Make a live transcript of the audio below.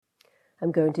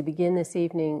I'm going to begin this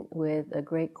evening with a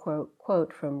great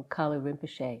quote from Kalu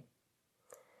Rinpoche.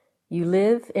 You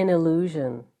live in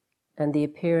illusion and the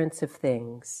appearance of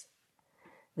things.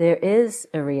 There is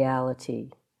a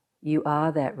reality. You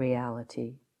are that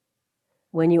reality.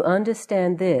 When you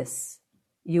understand this,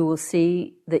 you will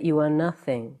see that you are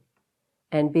nothing,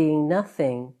 and being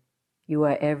nothing, you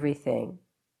are everything.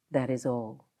 That is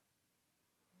all.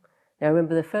 Now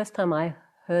remember, the first time I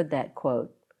heard that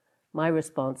quote, my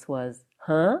response was,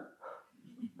 huh?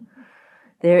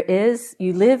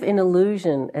 You live in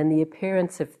illusion and the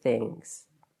appearance of things.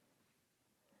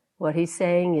 What he's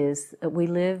saying is that we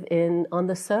live on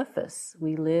the surface.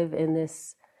 We live in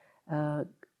this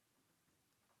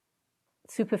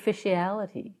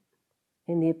superficiality,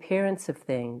 in the appearance of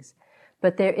things.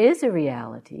 But there is a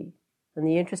reality. And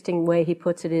the interesting way he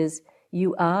puts it is,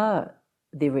 you are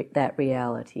that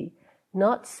reality,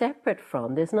 not separate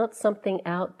from. There's not something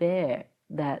out there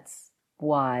that's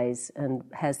wise and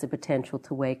has the potential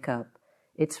to wake up.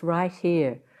 It's right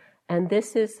here. And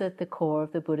this is at the core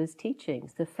of the Buddha's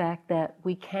teachings, the fact that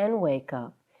we can wake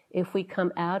up if we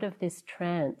come out of this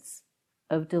trance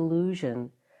of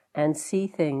delusion and see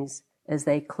things as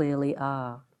they clearly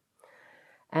are.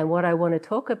 And what I want to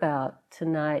talk about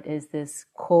tonight is this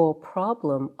core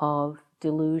problem of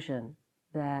delusion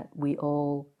that we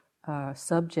all are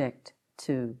subject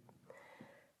to.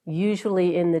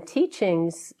 Usually in the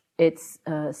teachings, it's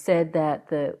said that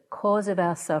the cause of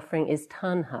our suffering is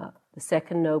tanha. The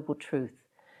second noble truth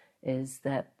is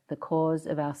that the cause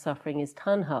of our suffering is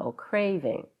tanha, or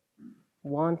craving,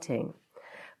 wanting.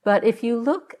 But if you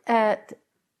look at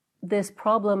this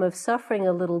problem of suffering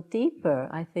a little deeper,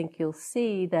 I think you'll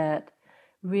see that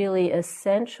really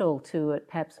essential to it,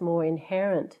 perhaps more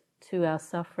inherent to our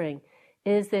suffering,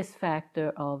 is this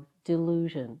factor of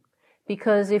delusion.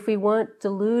 Because if we weren't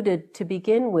deluded to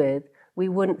begin with, we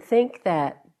wouldn't think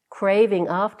that craving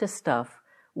after stuff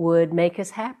would make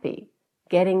us happy.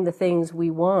 Getting the things we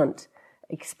want,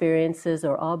 experiences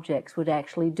or objects, would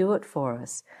actually do it for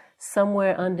us.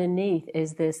 Somewhere underneath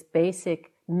is this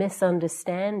basic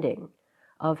misunderstanding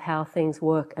of how things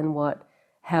work and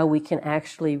how we can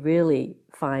actually really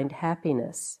find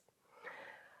happiness.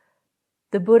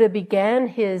 The Buddha began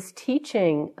his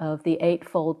teaching of the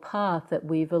Eightfold Path that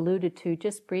we've alluded to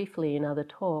just briefly in other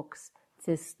talks. It's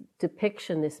this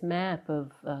depiction, this map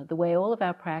of the way all of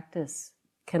our practice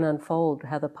can unfold,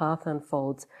 how the path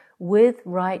unfolds, with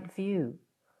right view,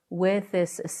 with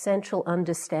this essential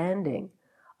understanding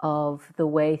of the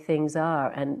way things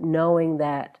are, and knowing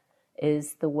that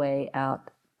is the way out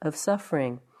of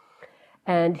suffering.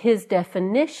 And his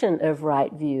definition of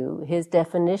right view, his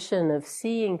definition of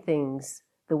seeing things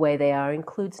the way they are,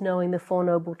 includes knowing the Four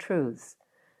Noble Truths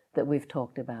that we've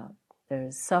talked about.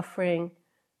 There's suffering,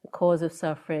 the cause of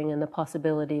suffering, and the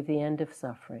possibility of the end of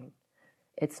suffering.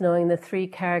 It's knowing the three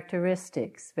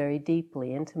characteristics very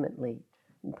deeply, intimately: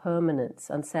 impermanence,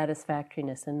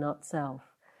 unsatisfactoriness, and not self.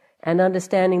 And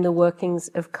understanding the workings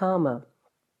of karma.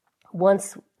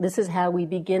 This is how we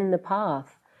begin the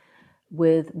path,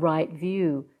 with right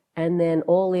view, and then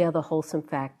all the other wholesome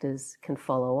factors can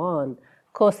follow on.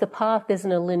 Of course, the path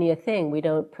isn't a linear thing. We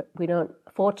don't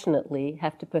fortunately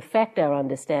have to perfect our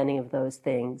understanding of those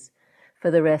things for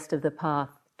the rest of the path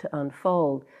to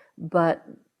unfold. But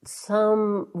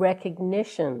some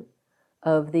recognition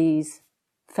of these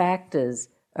factors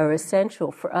are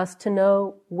essential for us to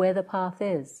know where the path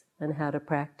is and how to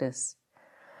practice.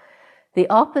 The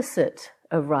opposite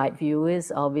of right view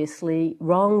is obviously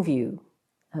wrong view,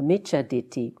 miccha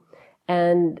ditthi.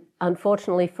 And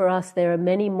unfortunately for us, there are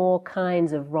many more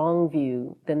kinds of wrong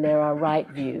view than there are right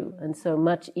view, and so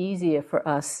much easier for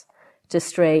us to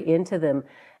stray into them.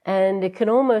 And it can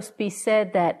almost be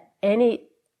said that any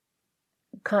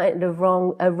kind of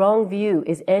a wrong view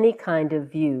is any kind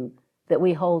of view that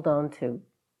we hold on to,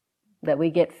 that we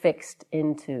get fixed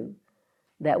into,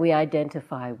 that we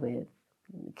identify with,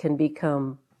 can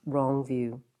become wrong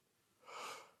view.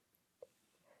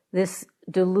 This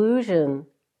delusion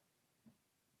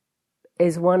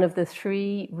is one of the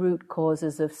three root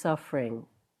causes of suffering.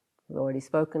 We've already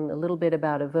spoken a little bit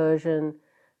about aversion.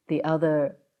 The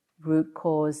other root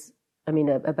cause,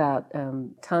 about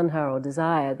tanha or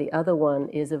desire. The other one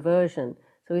is aversion.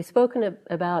 So we've spoken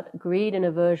about greed and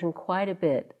aversion quite a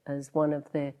bit as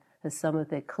some of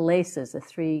the kilesas, the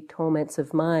three torments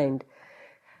of mind.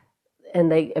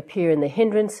 And they appear in the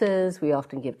hindrances. We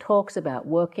often give talks about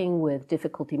working with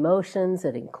difficult emotions.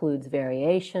 That includes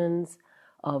variations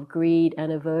of greed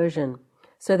and aversion.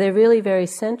 So they're really very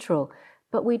central.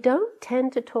 But we don't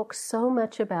tend to talk so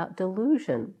much about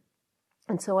delusion.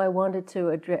 And so I wanted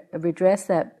to redress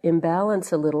that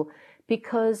imbalance a little,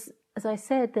 because as I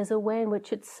said, there's a way in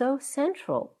which it's so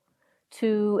central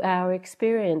to our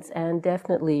experience and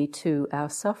definitely to our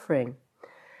suffering.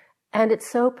 And it's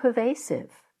so pervasive.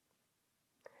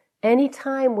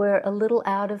 Anytime we're a little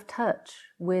out of touch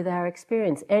with our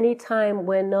experience, anytime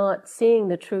we're not seeing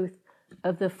the truth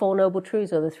of the Four Noble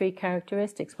Truths or the three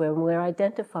characteristics, when we're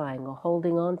identifying or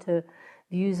holding on to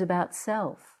views about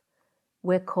self,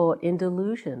 we're caught in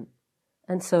delusion.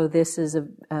 And so this is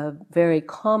a very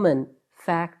common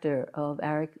factor of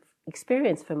our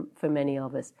experience for many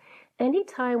of us.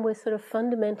 Anytime we're sort of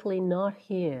fundamentally not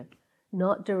here,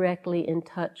 not directly in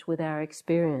touch with our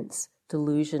experience,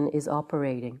 delusion is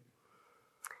operating.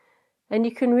 And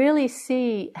you can really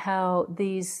see how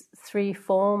these three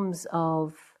forms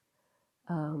of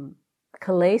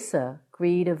kilesa,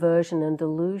 greed, aversion, and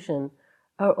delusion,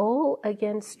 are all,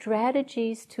 again,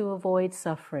 strategies to avoid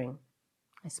suffering.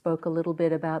 I spoke a little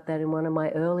bit about that in one of my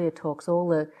earlier talks, all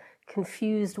the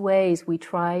confused ways we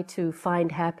try to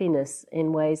find happiness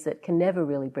in ways that can never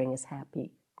really bring us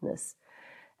happiness.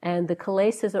 And the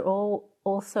kilesas are all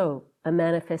also a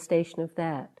manifestation of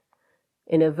that.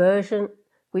 In aversion,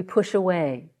 we push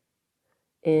away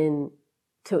to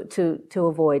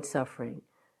avoid suffering.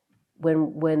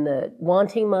 When the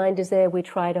wanting mind is there, we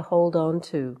try to hold on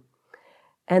to.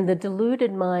 And the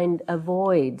deluded mind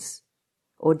avoids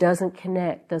or doesn't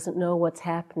connect, doesn't know what's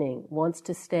happening, wants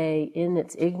to stay in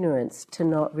its ignorance to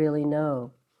not really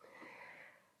know.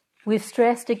 We've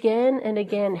stressed again and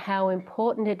again how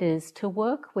important it is to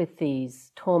work with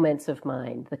these torments of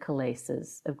mind, the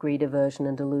kilesas of greed, aversion,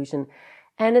 and delusion.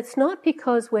 And it's not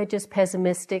because we're just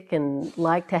pessimistic and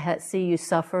like to see you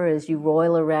suffer as you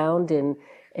roil around in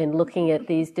looking at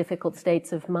these difficult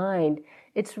states of mind.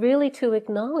 It's really to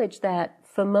acknowledge that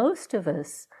for most of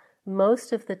us,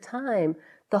 most of the time,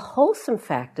 the wholesome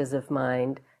factors of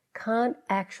mind can't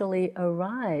actually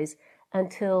arise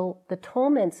until the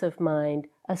torments of mind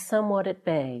are somewhat at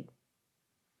bay,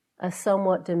 are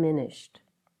somewhat diminished.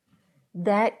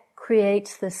 That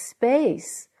creates the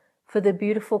space for the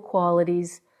beautiful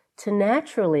qualities to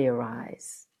naturally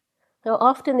arise. Now,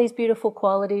 often these beautiful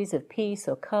qualities of peace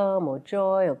or calm or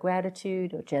joy or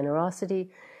gratitude or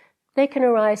generosity, they can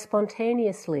arise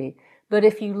spontaneously. But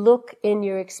if you look in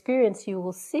your experience, you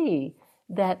will see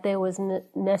that there was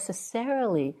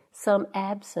necessarily some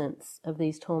absence of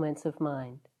these torments of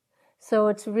mind. So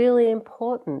it's really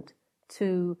important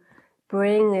to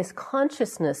bring this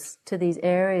consciousness to these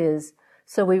areas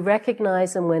so we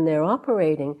recognize them when they're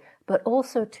operating, but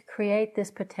also to create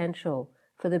this potential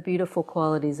for the beautiful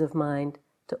qualities of mind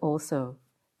to also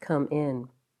come in.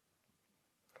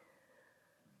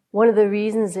 One of the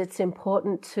reasons it's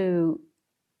important to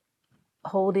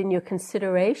hold in your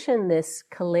consideration this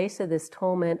kilesa, this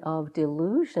torment of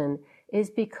delusion,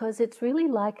 is because it's really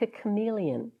like a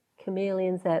chameleon.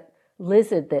 Chameleon's that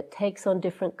lizard that takes on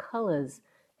different colors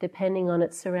depending on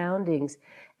its surroundings.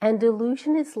 And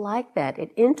delusion is like that.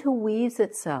 It interweaves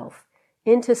itself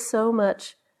into so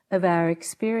much of our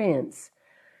experience.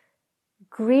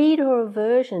 Greed or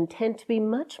aversion tend to be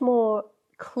much more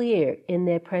clear in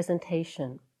their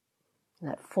presentation.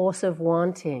 That force of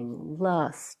wanting,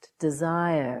 lust,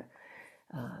 desire,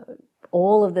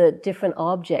 all of the different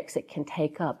objects it can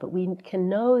take up. But we can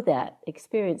know that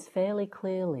experience fairly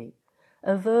clearly.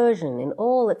 Aversion in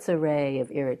all its array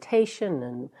of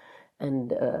irritation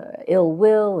and ill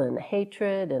will and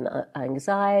hatred and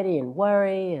anxiety and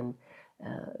worry and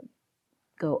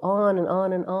go on and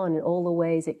on and on in all the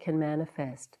ways it can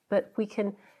manifest. But we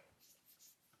can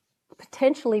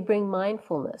potentially bring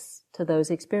mindfulness to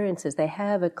those experiences. They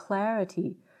have a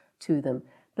clarity to them.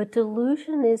 But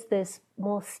delusion is this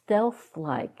more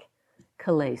stealth-like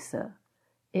kilesa.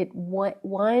 It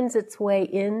winds its way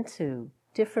into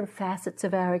different facets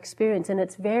of our experience, and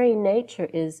its very nature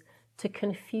is to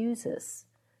confuse us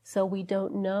so we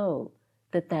don't know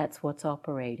that that's what's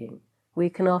operating. We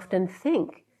can often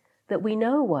think that we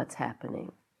know what's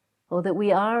happening, or that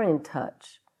we are in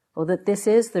touch, or that this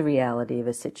is the reality of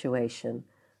a situation,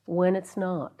 when it's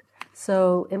not.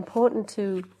 So important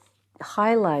to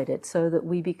highlight it so that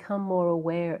we become more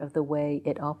aware of the way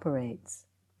it operates.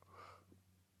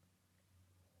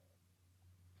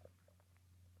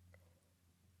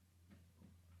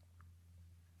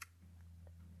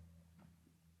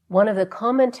 One of the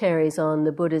commentaries on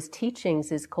the Buddha's teachings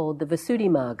is called the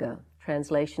Visuddhimagga.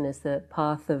 Translation is the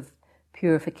path of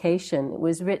purification. It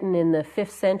was written in the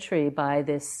 5th century by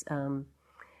this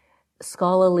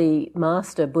scholarly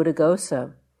master,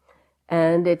 Buddhaghosa,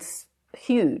 and it's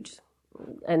huge.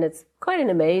 And it's quite an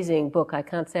amazing book. I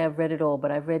can't say I've read it all,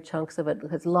 but I've read chunks of it.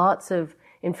 It has lots of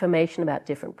information about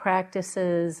different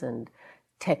practices and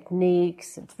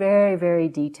techniques. It's very, very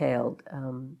detailed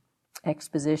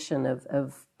exposition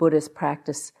of Buddhist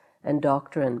practice and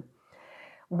doctrine.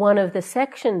 One of the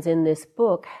sections in this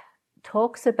book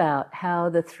talks about how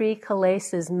the three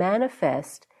kilesas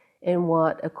manifest in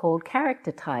what are called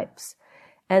character types.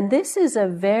 And this is a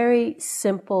very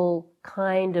simple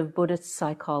kind of Buddhist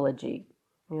psychology.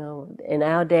 You know, in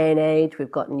our day and age,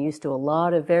 we've gotten used to a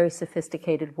lot of very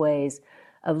sophisticated ways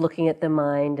of looking at the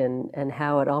mind and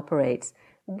how it operates.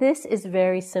 This is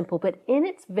very simple, but in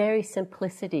its very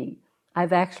simplicity,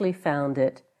 I've actually found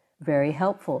it very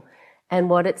helpful. And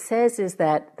what it says is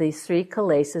that these three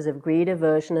kilesas of greed,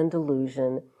 aversion, and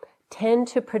delusion tend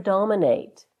to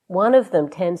predominate. One of them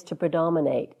tends to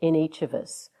predominate in each of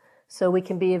us. So we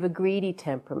can be of a greedy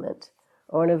temperament,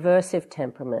 or an aversive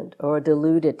temperament, or a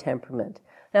deluded temperament.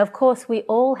 Now, of course, we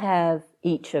all have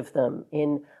each of them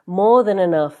in more than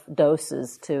enough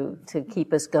doses to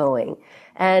keep us going.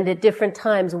 And at different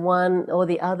times, one or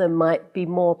the other might be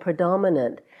more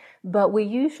predominant. But we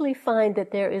usually find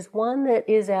that there is one that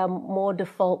is our more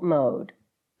default mode,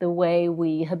 the way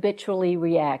we habitually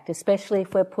react, especially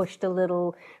if we're pushed a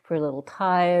little, if we're a little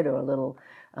tired or a little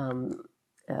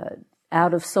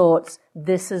out of sorts.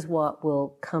 This is what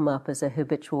will come up as a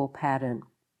habitual pattern.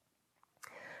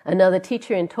 Another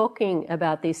teacher, in talking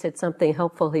about these, said something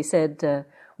helpful. He said,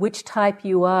 which type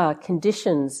you are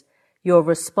conditions your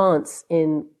response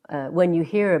in when you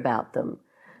hear about them.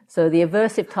 So the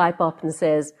aversive type often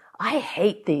says, I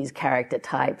hate these character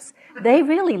types. They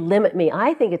really limit me.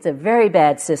 I think it's a very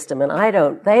bad system, and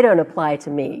they don't apply to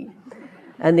me.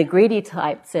 And the greedy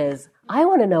type says, I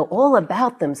want to know all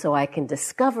about them so I can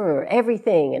discover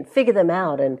everything and figure them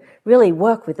out and really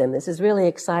work with them. This is really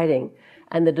exciting.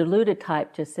 And the deluded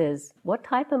type just says, what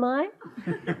type am I?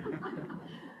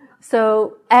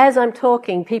 So as I'm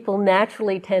talking, people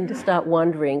naturally tend to start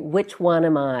wondering, which one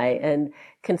am I? And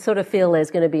can sort of feel there's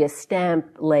going to be a stamp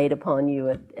laid upon you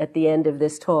at the end of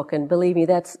this talk. And believe me,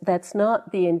 that's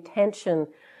not the intention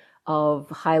of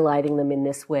highlighting them in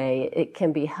this way. It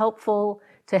can be helpful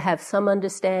to have some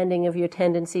understanding of your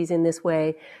tendencies in this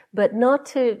way, but not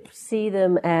to see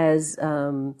them as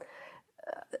the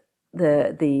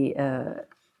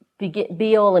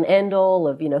be all and end all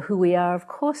of, who we are. Of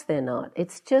course they're not.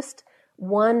 It's just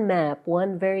one map,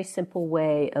 one very simple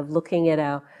way of looking at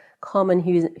our common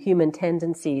human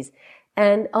tendencies,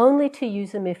 and only to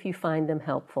use them if you find them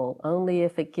helpful, only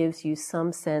if it gives you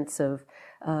some sense of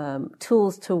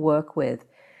tools to work with.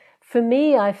 For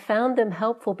me, I found them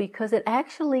helpful because it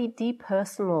actually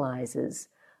depersonalizes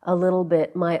a little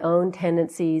bit my own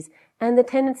tendencies and the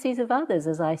tendencies of others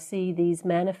as I see these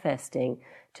manifesting,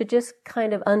 to just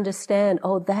kind of understand,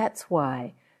 oh, that's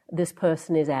why this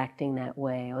person is acting that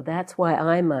way, or that's why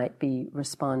I might be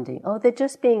responding. Oh, they're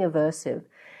just being aversive.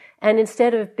 And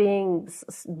instead of being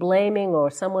blaming or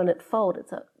someone at fault,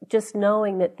 it's just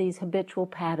knowing that these habitual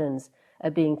patterns are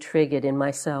being triggered in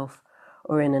myself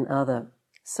or in another.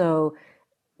 So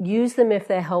use them if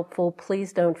they're helpful.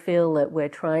 Please don't feel that we're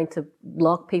trying to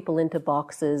lock people into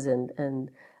boxes and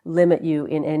limit you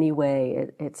in any way.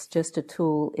 It's just a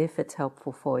tool if it's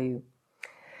helpful for you.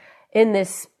 In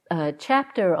this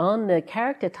chapter on the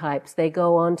character types, they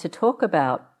go on to talk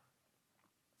about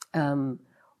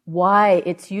why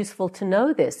it's useful to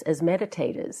know this as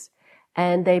meditators.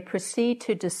 And they proceed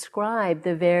to describe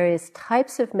the various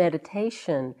types of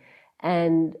meditation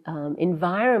and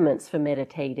environments for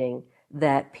meditating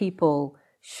that people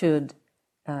should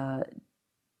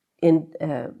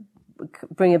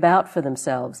bring about for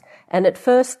themselves. And at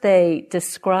first they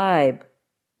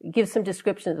give some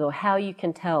descriptions of how you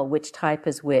can tell which type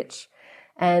is which.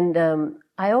 And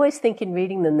I always think in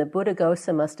reading them, the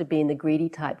Buddhaghosa must have been the greedy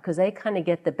type, because they kind of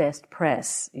get the best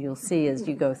press. You'll see as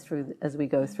we go through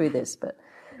this, but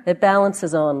it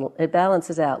balances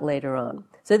out later on.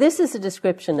 So this is a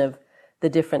description of the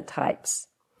different types.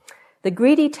 The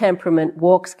greedy temperament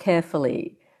walks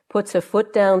carefully, puts her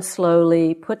foot down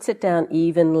slowly, puts it down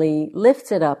evenly,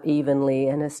 lifts it up evenly,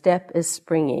 and her step is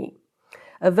springy.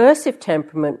 Aversive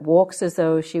temperament walks as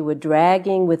though she were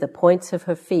dragging with the points of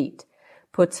her feet,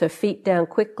 puts her feet down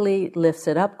quickly, lifts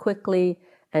it up quickly,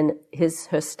 and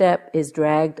her step is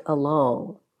dragged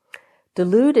along.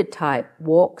 Deluded type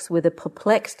walks with a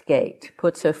perplexed gait,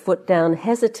 puts her foot down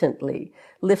hesitantly,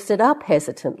 lifts it up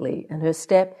hesitantly, and her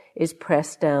step is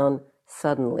pressed down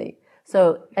suddenly.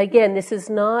 So again, this is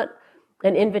not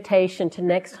an invitation to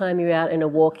next time you're out in a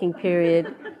walking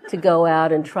period to go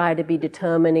out and try to be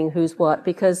determining who's what,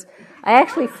 because I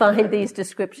actually find these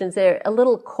descriptions, they're a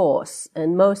little coarse,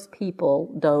 and most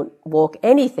people don't walk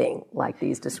anything like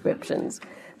these descriptions.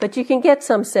 But you can get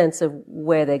some sense of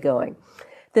where they're going.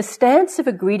 The stance of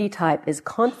a greedy type is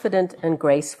confident and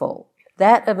graceful.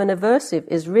 That of an aversive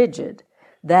is rigid.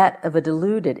 That of a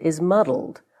deluded is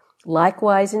muddled.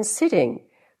 Likewise in sitting,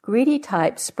 greedy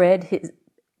type spreads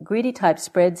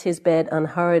his bed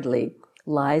unhurriedly,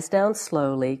 lies down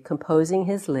slowly, composing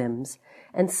his limbs,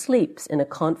 and sleeps in a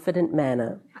confident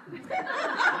manner.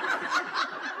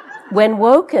 When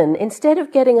woken, instead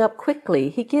of getting up quickly,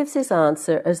 he gives his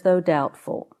answer as though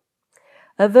doubtful.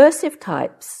 Aversive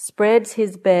type spreads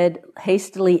his bed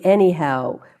hastily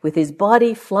anyhow. With his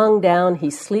body flung down, he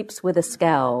sleeps with a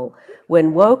scowl.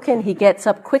 When woken, he gets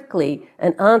up quickly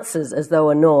and answers as though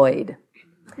annoyed.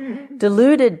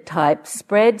 Deluded type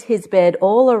spreads his bed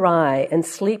all awry and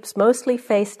sleeps mostly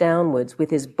face downwards with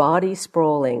his body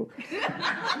sprawling.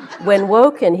 When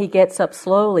woken, he gets up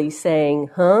slowly saying,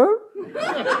 "Huh?"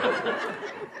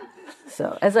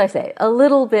 So, as I say, a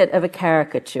little bit of a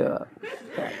caricature.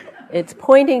 It's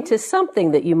pointing to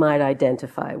something that you might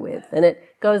identify with. And it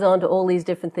goes on to all these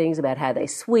different things about how they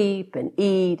sweep and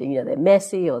eat, and, they're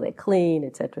messy or they're clean,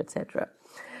 etc., etc.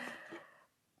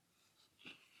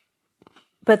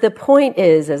 But the point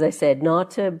is, as I said,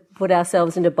 not to put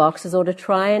ourselves into boxes or to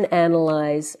try and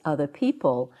analyze other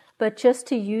people, but just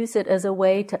to use it as a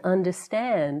way to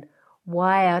understand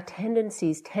why our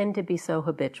tendencies tend to be so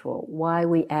habitual, why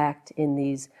we act in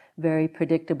these very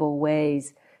predictable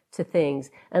ways to things.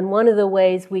 And one of the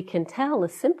ways we can tell, the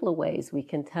simpler ways we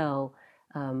can tell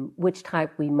which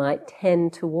type we might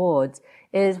tend towards,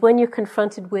 is when you're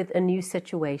confronted with a new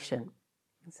situation.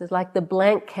 This is like the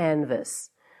blank canvas.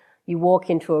 You walk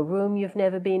into a room you've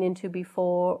never been into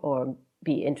before, or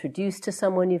be introduced to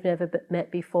someone you've never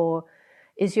met before.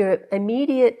 Is your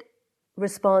immediate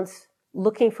response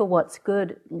looking for what's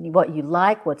good, what you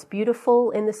like, what's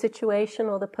beautiful in the situation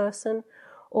or the person,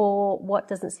 or what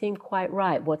doesn't seem quite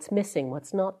right, what's missing,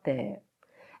 what's not there?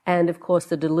 And of course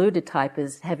the deluded type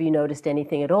is, have you noticed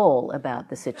anything at all about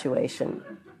the situation?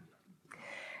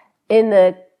 In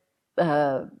the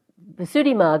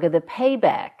Visuddhimagga, the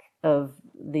payback of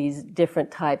these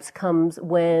different types comes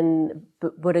when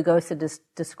Buddhaghosa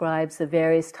describes the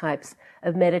various types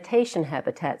of meditation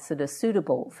habitats that are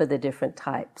suitable for the different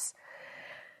types.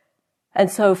 And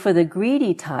so for the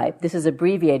greedy type, this is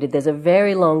abbreviated, there's a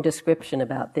very long description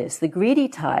about this. The greedy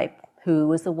type, who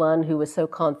was the one who was so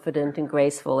confident and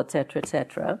graceful,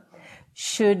 etc.,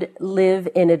 should live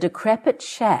in a decrepit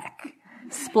shack,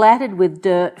 splattered with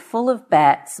dirt, full of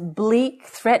bats, bleak,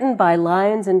 threatened by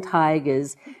lions and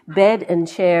tigers, bed and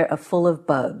chair are full of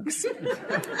bugs.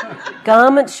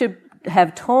 Garments should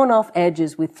have torn off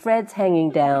edges with threads hanging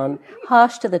down,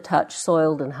 harsh to the touch,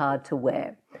 soiled and hard to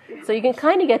wear. So you can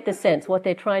kind of get the sense what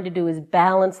they're trying to do is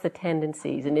balance the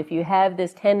tendencies. And if you have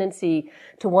this tendency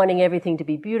to wanting everything to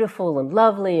be beautiful and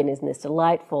lovely and isn't this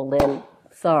delightful, then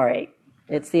sorry,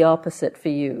 it's the opposite for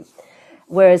you.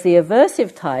 Whereas the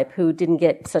aversive type, who didn't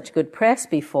get such good press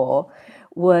before,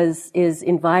 is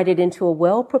invited into a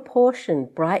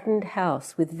well-proportioned, brightened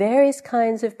house with various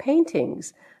kinds of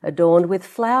paintings adorned with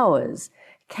flowers,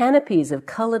 canopies of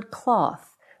colored cloth,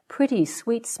 pretty,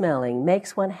 sweet-smelling,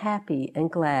 makes one happy and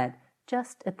glad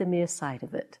just at the mere sight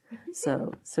of it.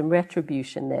 So some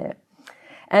retribution there.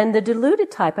 And the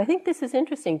deluded type, I think this is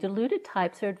interesting. Deluded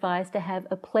types are advised to have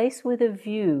a place with a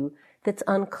view that's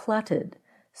uncluttered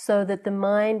so that the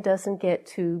mind doesn't get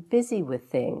too busy with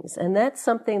things. And that's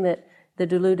something that the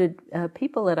deluded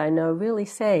people that I know really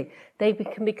say. They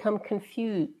can become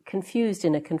confused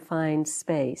in a confined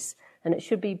space. And it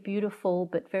should be beautiful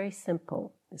but very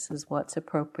simple. This is what's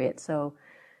appropriate. So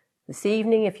this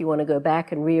evening, if you want to go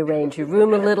back and rearrange your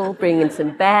room a little, bring in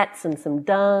some bats and some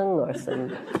dung or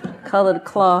some colored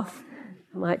cloth,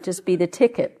 might just be the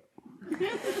ticket.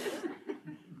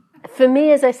 For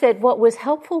me, as I said, what was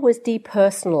helpful was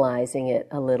depersonalizing it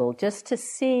a little, just to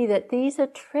see that these are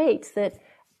traits that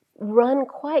run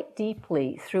quite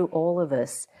deeply through all of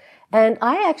us. And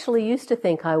I actually used to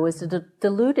think I was a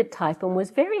deluded type and was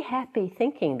very happy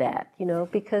thinking that,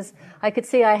 because I could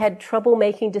see I had trouble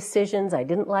making decisions. I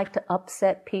didn't like to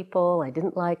upset people. I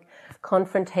didn't like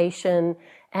confrontation.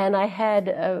 And I had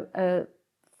a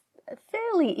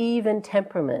fairly even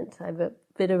temperament. I have a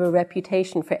bit of a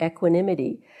reputation for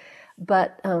equanimity.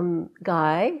 But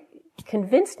Guy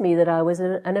convinced me that I was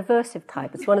an aversive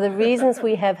type. It's one of the reasons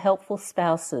we have helpful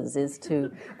spouses, is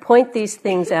to point these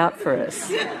things out for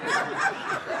us.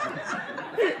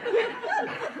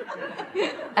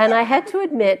 And I had to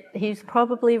admit he's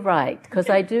probably right, because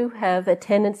I do have a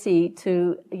tendency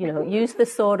to, use the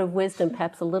sword of wisdom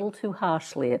perhaps a little too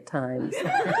harshly at times.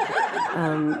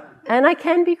 And I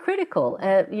can be critical,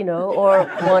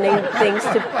 or wanting things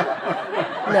to...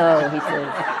 No, he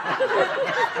says.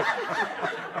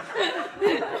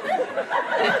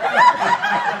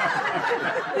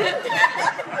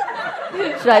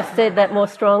 Should I have said that more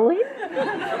strongly?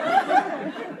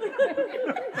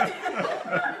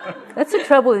 That's the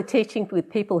trouble with teaching with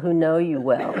people who know you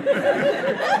well. It's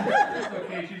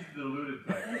okay, she's the deluded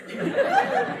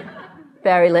type.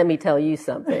 Barry, let me tell you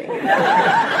something.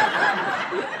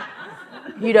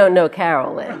 You don't know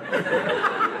Carolyn.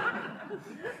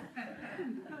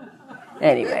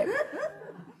 Anyway,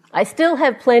 I still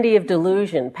have plenty of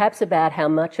delusion, perhaps about how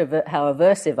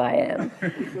aversive I am,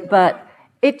 but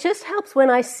it just helps when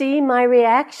I see my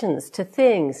reactions to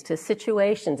things, to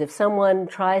situations. If someone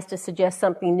tries to suggest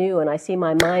something new and I see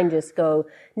my mind just go,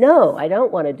 no, I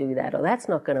don't want to do that, or that's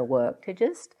not going to work, to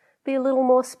just be a little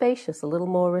more spacious, a little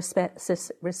more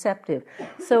receptive.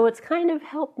 So it's kind of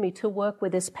helped me to work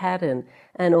with this pattern,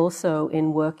 and also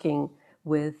in working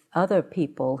with other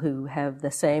people who have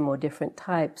the same or different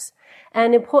types.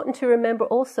 And important to remember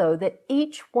also that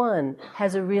each one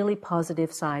has a really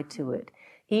positive side to it.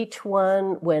 Each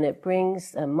one, when it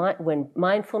brings, when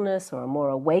mindfulness or a more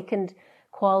awakened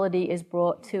quality is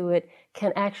brought to it,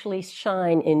 can actually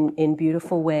shine in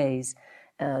beautiful ways.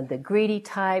 The greedy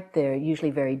type, they're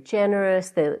usually very generous,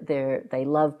 they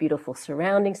love beautiful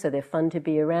surroundings, so they're fun to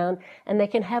be around, and they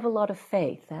can have a lot of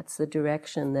faith. That's the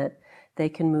direction that they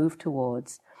can move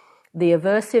towards. The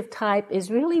aversive type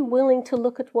is really willing to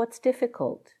look at what's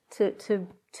difficult,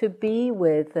 to be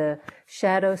with the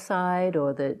shadow side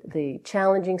or the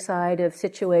challenging side of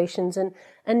situations, and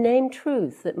name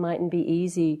truths that mightn't be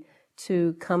easy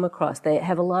to come across. They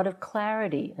have a lot of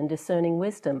clarity and discerning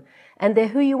wisdom, and they're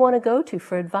who you want to go to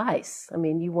for advice. I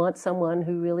mean, you want someone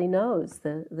who really knows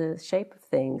the shape of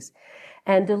things.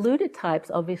 And deluded types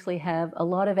obviously have a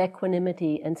lot of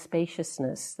equanimity and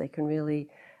spaciousness. They can really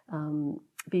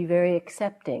be very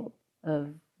accepting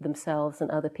of themselves and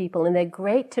other people, and they're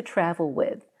great to travel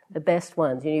with, the best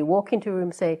ones. You walk into a room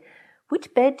and say,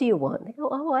 which bed do you want? They go,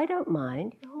 oh, I don't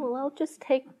mind. Oh, well, I'll just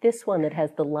take this one that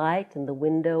has the light and the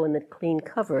window and the clean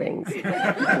coverings.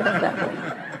 That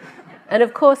one. And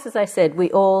of course, as I said, we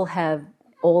all have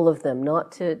all of them,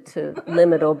 not to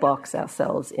limit or box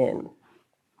ourselves in.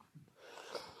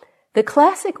 The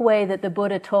classic way that the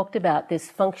Buddha talked about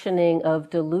this functioning of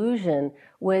delusion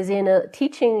was in a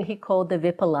teaching he called the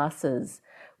Vipalasas,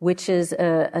 which is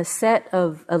a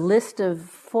list of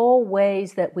 4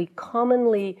 ways that we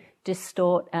commonly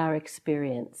distort our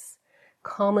experience,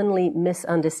 commonly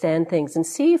misunderstand things, and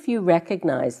see if you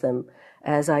recognize them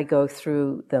as I go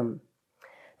through them.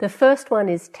 The first one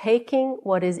is taking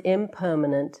what is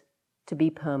impermanent to be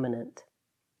permanent.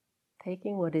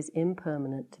 Taking what is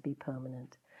impermanent to be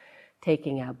permanent.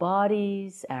 Taking our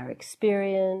bodies, our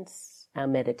experience, our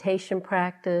meditation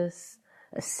practice,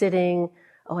 a sitting.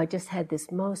 Oh, I just had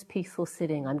this most peaceful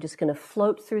sitting. I'm just going to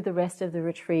float through the rest of the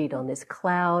retreat on this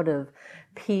cloud of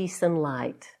peace and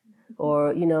light.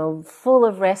 Or, full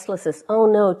of restlessness. Oh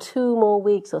no, 2 more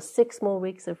weeks or 6 more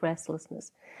weeks of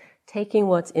restlessness. Taking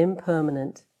what's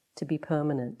impermanent to be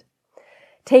permanent.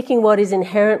 Taking what is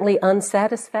inherently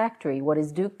unsatisfactory, what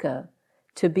is dukkha,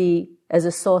 to be as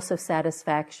a source of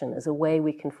satisfaction, as a way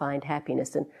we can find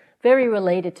happiness. And very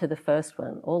related to the first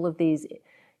one, all of these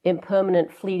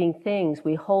impermanent, fleeting things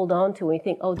we hold on to and we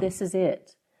think, oh, this is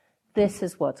it. This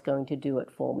is what's going to do it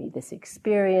for me. This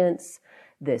experience,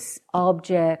 this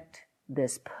object,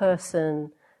 this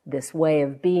person, this way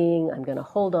of being, I'm going to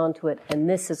hold on to it, and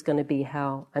this is going to be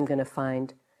how I'm going to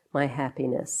find my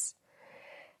happiness.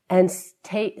 And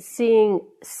seeing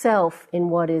self in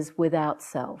what is without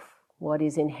self, what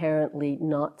is inherently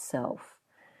not self.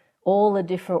 All the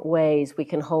different ways we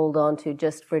can hold on to,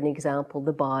 just for an example,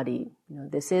 the body.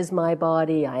 This is my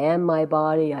body, I am my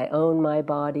body, I own my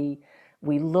body.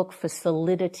 We look for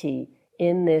solidity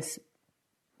in this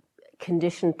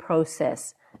conditioned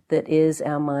process that is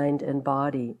our mind and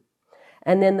body.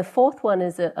 And then the fourth one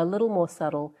is a little more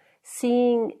subtle,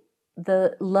 seeing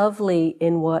the lovely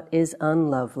in what is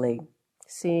unlovely.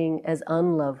 Seeing as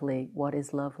unlovely what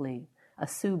is lovely.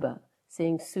 Asubha.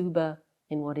 Seeing subha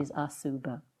in what is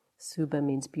asubha. Subha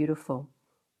means beautiful.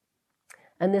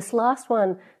 And this last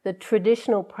one, the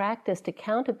traditional practice to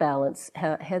counterbalance,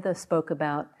 Heather spoke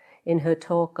about in her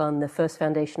talk on the first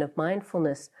foundation of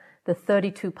mindfulness, the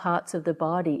 32 parts of the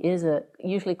body is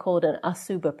usually called an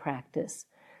asubha practice.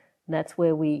 And that's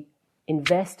where we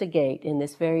investigate in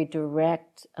this very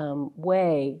direct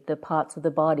way the parts of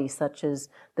the body, such as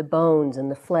the bones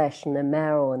and the flesh and the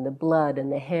marrow and the blood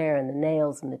and the hair and the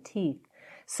nails and the teeth,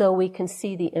 so we can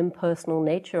see the impersonal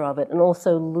nature of it and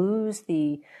also lose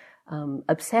the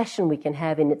obsession we can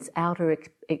have in its outer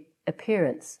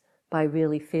appearance by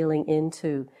really feeling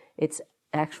into its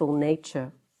actual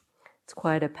nature. It's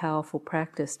quite a powerful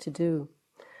practice to do.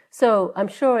 So I'm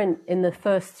sure in the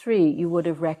first three you would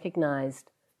have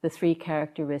recognized the three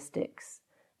characteristics,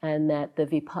 and that the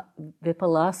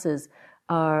vipalasas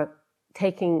are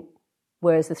taking,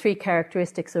 whereas the three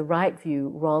characteristics are right view,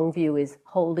 wrong view is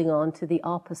holding on to the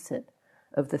opposite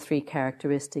of the three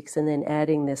characteristics, and then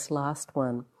adding this last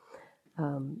one,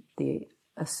 the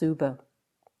asubha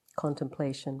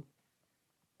contemplation.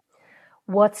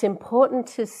 What's important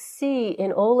to see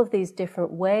in all of these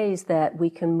different ways that we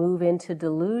can move into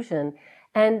delusion,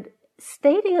 and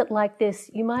stating it like this,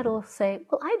 you might all say,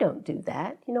 well, I don't do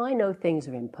that. I know things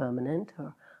are impermanent,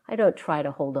 or I don't try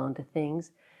to hold on to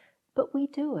things. But we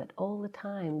do it all the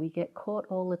time. We get caught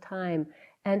all the time.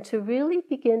 And to really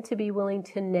begin to be willing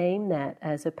to name that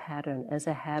as a pattern, as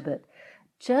a habit,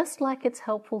 just like it's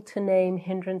helpful to name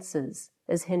hindrances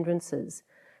as hindrances,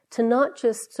 to not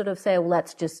just sort of say, well,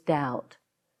 that's just doubt,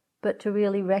 but to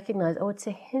really recognize, oh, it's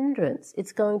a hindrance.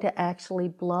 It's going to actually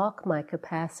block my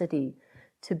capacity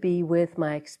to be with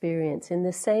my experience. In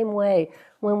the same way,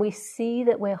 when we see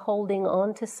that we're holding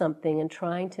on to something and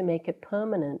trying to make it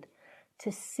permanent,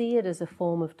 to see it as a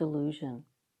form of delusion,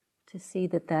 to see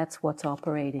that that's what's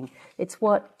operating. It's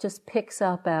what just picks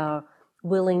up our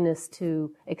willingness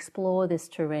to explore this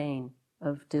terrain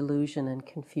of delusion and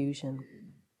confusion.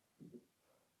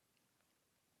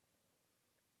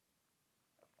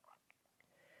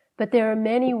 But there are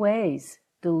many ways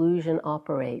delusion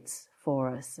operates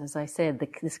for us. As I said,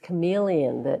 this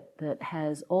chameleon that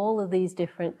has all of these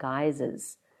different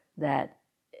guises that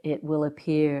it will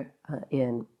appear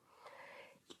in.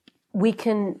 We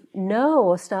can know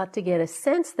or start to get a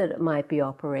sense that it might be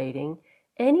operating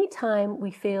anytime we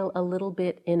feel a little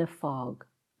bit in a fog,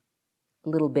 a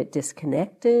little bit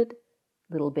disconnected,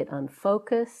 a little bit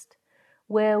unfocused,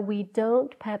 where we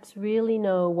don't perhaps really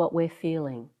know what we're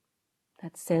feeling.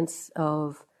 That sense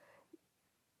of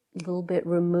a little bit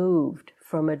removed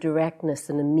from a directness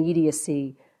and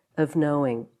immediacy of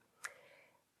knowing.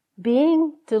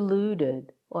 Being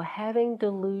deluded or having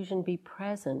delusion be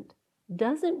present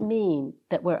doesn't mean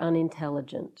that we're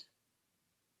unintelligent.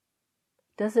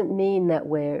 Doesn't mean that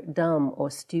we're dumb or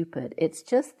stupid. It's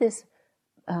just this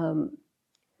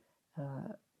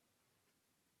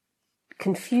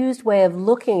confused way of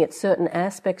looking at certain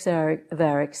aspects of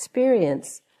our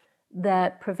experience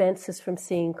that prevents us from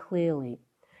seeing clearly.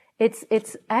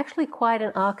 It's actually quite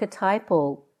an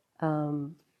archetypal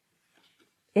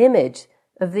image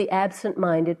of the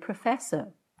absent-minded professor.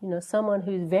 Someone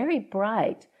who's very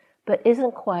bright but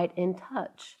isn't quite in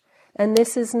touch. And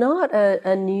this is not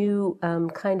a new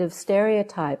kind of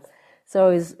stereotype. So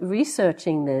I was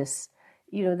researching this.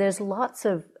 There's lots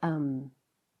of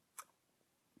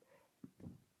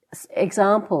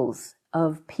examples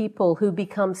of people who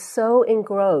become so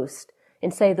engrossed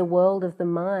in, say, the world of the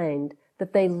mind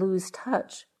that they lose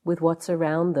touch with what's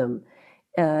around them.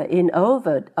 In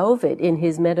Ovid, in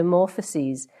his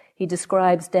Metamorphoses, he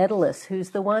describes Daedalus,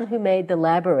 who's the one who made the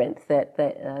labyrinth that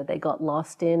they got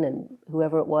lost in, and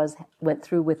whoever it was went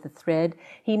through with the thread.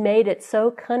 He made it so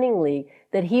cunningly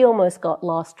that he almost got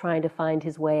lost trying to find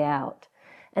his way out.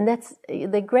 And that's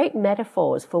the great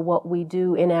metaphors for what we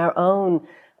do in our own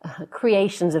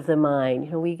creations of the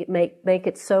mind. We make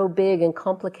it so big and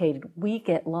complicated, we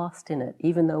get lost in it,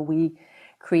 even though we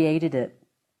created it.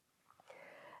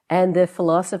 And the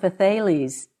philosopher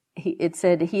Thales, it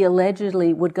said he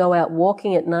allegedly would go out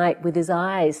walking at night with his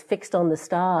eyes fixed on the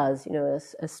stars,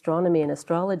 astronomy and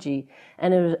astrology,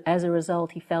 and as a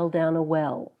result he fell down a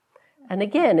well. And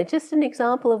again, it's just an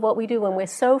example of what we do when we're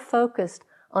so focused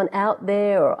on out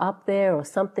there or up there or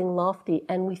something lofty,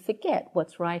 and we forget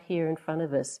what's right here in front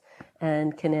of us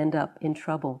and can end up in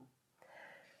trouble.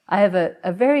 I have a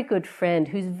very good friend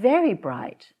who's very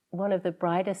bright, one of the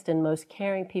brightest and most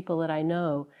caring people that I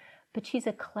know, but she's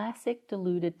a classic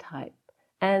deluded type.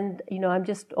 And, I'm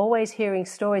just always hearing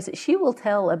stories that she will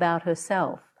tell about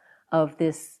herself of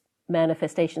this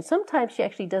manifestation. Sometimes she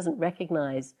actually doesn't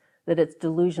recognize that it's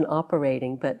delusion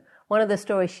operating, but one of the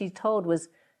stories she told was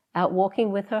out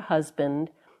walking with her husband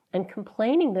and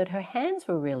complaining that her hands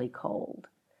were really cold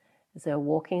as they're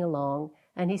walking along.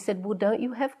 And he said, well, don't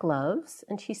you have gloves?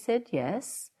 And she said,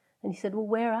 yes. And he said, well,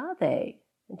 where are they?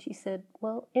 And she said,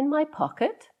 well, in my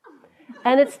pocket.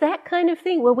 And it's that kind of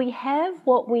thing where we have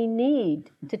what we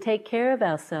need to take care of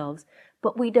ourselves,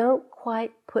 but we don't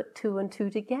quite put two and two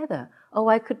together. Oh,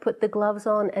 I could put the gloves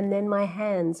on and then my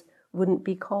hands wouldn't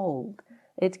be cold.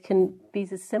 It can be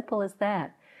as simple as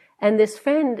that. And this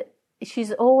friend,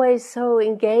 she's always so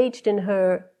engaged in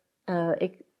her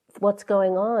what's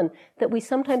going on that we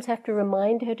sometimes have to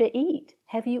remind her to eat.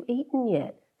 Have you eaten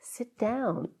yet? Sit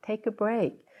down, take a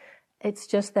break. It's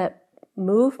just that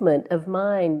movement of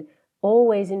mind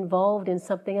always involved in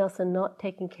something else and not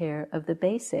taking care of the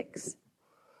basics.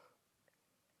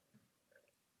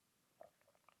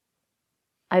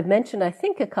 I've mentioned, I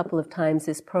think, a couple of times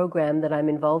this program that I'm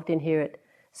involved in here at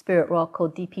Spirit Rock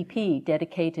called DPP,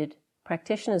 Dedicated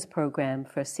Practitioners Program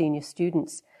for senior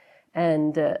students.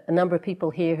 And a number of people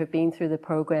here have been through the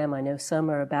program. I know some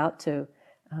are about to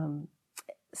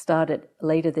start it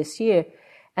later this year.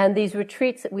 And these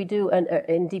retreats that we do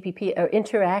in DPP are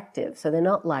interactive, so they're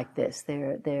not like this.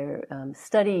 They're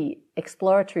study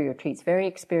exploratory retreats, very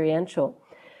experiential.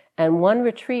 And one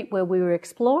retreat where we were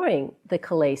exploring the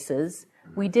kilesas,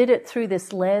 we did it through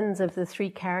this lens of the 3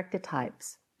 character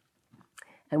types.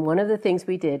 And one of the things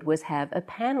we did was have a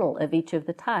panel of each of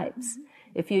the types.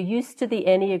 If you're used to the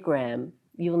Enneagram,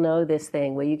 you'll know this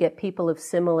thing where you get people of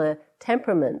similar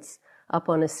temperaments up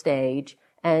on a stage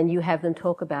and you have them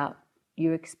talk about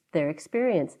their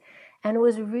experience. And it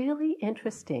was really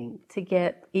interesting to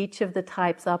get each of the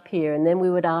types up here, and then we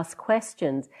would ask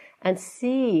questions and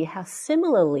see how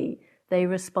similarly they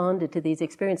responded to these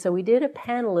experiences. So we did a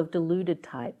panel of deluded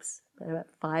types, about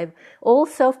 5, all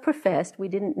self-professed. We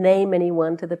didn't name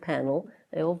anyone to the panel.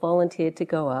 They all volunteered to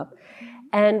go up,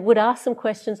 and would ask them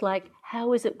questions like,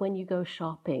 how is it when you go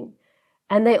shopping?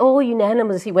 And they all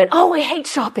unanimously went, oh, I hate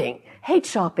shopping,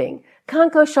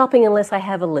 can't go shopping unless I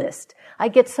have a list. I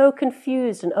get so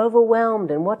confused and overwhelmed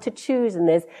and what to choose, and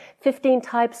there's 15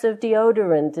 types of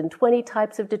deodorant and 20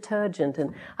 types of detergent,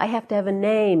 and I have to have a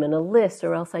name and a list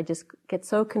or else I just get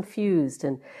so confused.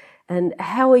 And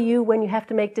how are you when you have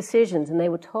to make decisions? And they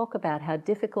would talk about how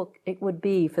difficult it would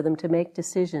be for them to make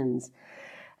decisions.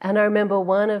 And I remember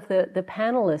one of the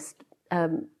panelists,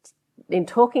 in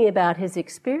talking about his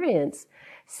experience,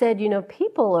 said,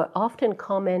 people are often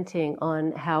commenting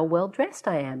on how well dressed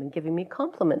I am and giving me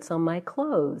compliments on my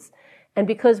clothes. And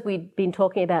because we'd been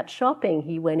talking about shopping,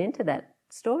 he went into that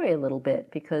story a little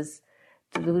bit, because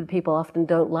deluded people often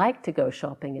don't like to go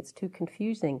shopping. It's too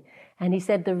confusing. And he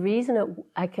said, the reason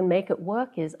I can make it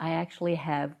work is I actually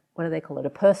have, what do they call it, a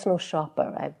personal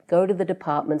shopper. I go to the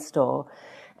department store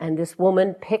and this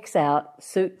woman picks out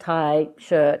suit, tie,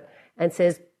 shirt and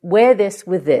says, wear this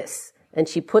with this. And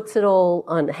she puts it all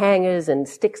on hangers and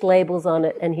sticks labels on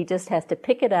it, and he just has to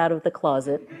pick it out of the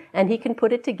closet, and he can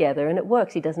put it together, and it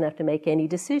works. He doesn't have to make any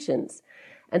decisions.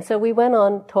 And so we went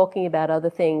on talking about other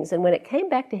things, and when it came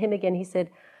back to him again, he said,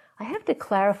 I have to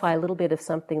clarify a little bit of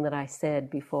something that I said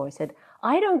before. He said,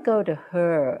 I don't go to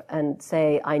her and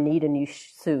say, I need a new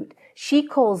suit. She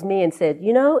calls me and said,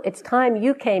 it's time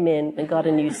you came in and got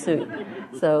a new suit.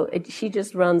 So she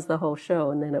just runs the whole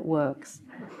show, and then it works.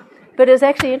 But it was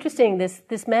actually interesting.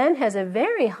 This man has a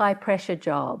very high-pressure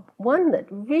job, one that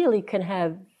really can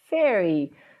have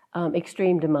very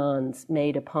extreme demands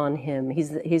made upon him.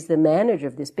 He's the manager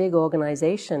of this big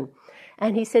organization.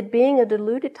 And he said being a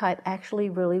deluded type actually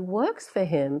really works for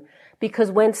him,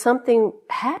 because when something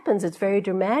happens, it's very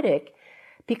dramatic.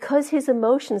 Because his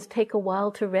emotions take a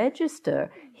while to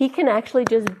register, he can actually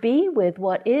just be with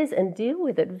what is and deal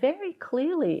with it very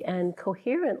clearly and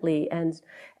coherently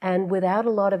and without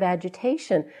a lot of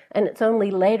agitation. And it's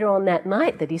only later on that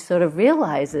night that he sort of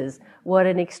realizes what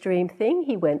an extreme thing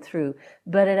he went through.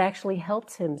 But it actually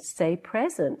helps him stay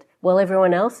present while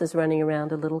everyone else is running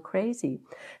around a little crazy.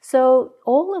 So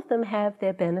all of them have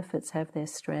their benefits, have their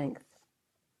strength.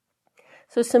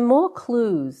 So some more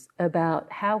clues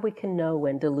about how we can know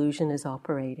when delusion is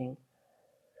operating.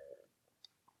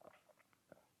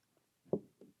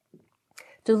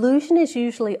 Delusion is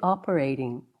usually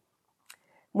operating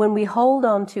when we hold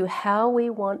on to how we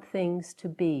want things to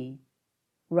be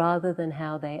rather than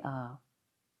how they are.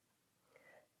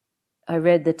 I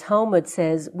read the Talmud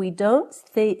says, we don't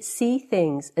see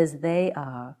things as they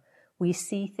are, we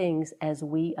see things as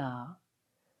we are.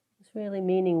 It's really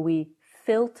meaning we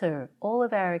filter all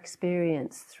of our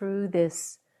experience through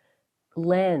this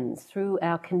lens, through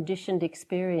our conditioned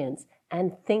experience,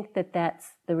 and think that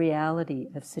that's the reality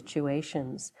of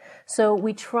situations. So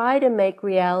we try to make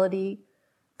reality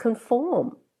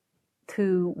conform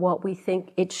to what we think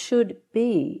it should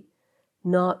be,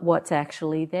 not what's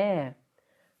actually there.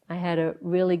 I had a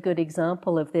really good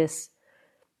example of this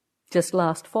just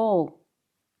last fall.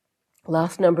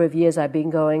 Last number of years I've been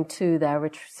going to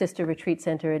our sister retreat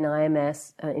center in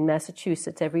IMS in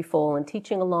Massachusetts every fall and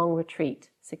teaching a long retreat,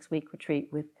 6-week retreat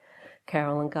with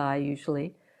Carol and Guy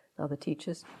usually, other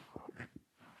teachers.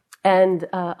 And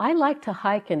I like to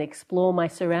hike and explore my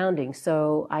surroundings,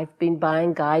 so I've been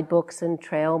buying guidebooks and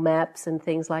trail maps and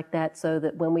things like that so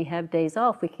that when we have days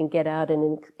off we can get out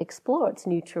and explore. It's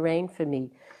new terrain for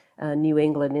me, New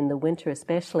England in the winter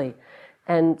especially.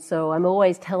 And so I'm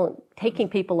always taking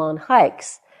people on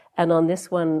hikes And on this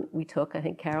one we took, I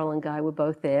think Carol and Guy were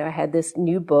both there. I had this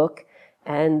new book,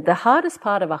 and the hardest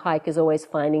part of a hike is always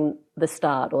finding the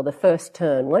start or the first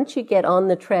turn. Once you get on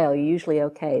the trail, you're usually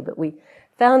okay. But we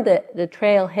found the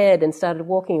trail head and started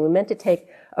walking. We were meant to take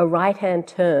a right-hand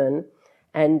turn,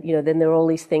 and then there are all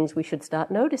these things we should start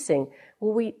noticing.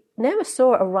 Well, we never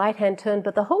saw a right-hand turn,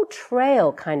 but the whole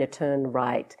trail kind of turned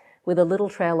right, with a little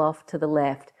trail off to the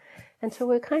left. And so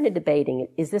we're kind of debating,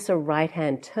 is this a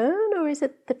right-hand turn, or is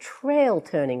it the trail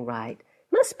turning right?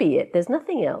 Must be it. There's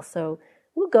nothing else. So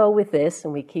we'll go with this,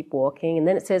 and we keep walking. And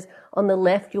then it says, on the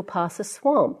left, you'll pass a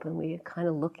swamp. And we're kind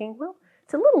of looking, well,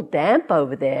 it's a little damp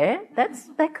over there.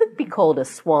 That could be called a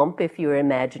swamp if you're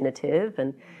imaginative.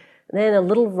 And then a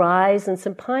little rise and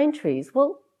some pine trees.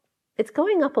 Well, it's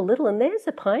going up a little, and there's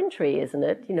a pine tree, isn't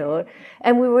it?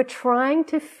 And we were trying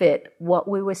to fit what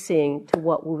we were seeing to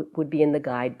what would be in the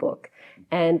guidebook.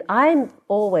 And I'm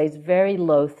always very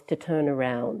loath to turn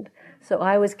around. So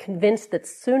I was convinced that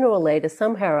sooner or later,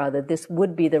 somehow or other, this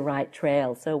would be the right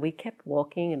trail. So we kept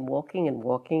walking and walking and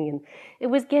walking, and it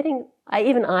was getting,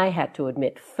 even I had to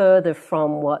admit, further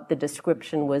from what the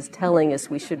description was telling us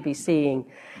we should be seeing,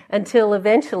 until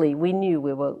eventually we knew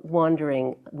we were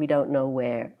wandering, we don't know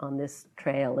where, on this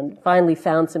trail, and finally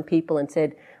found some people and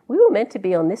said, we were meant to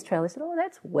be on this trail. I said, oh,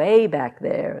 that's way back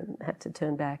there, and had to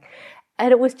turn back.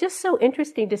 And it was just so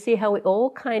interesting to see how we all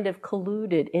kind of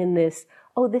colluded in this,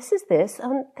 oh, this is this,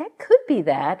 that could be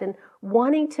that, and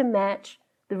wanting to match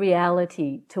the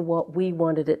reality to what we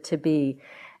wanted it to be.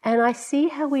 And I see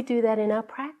how we do that in our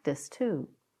practice too.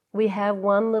 We have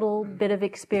one little bit of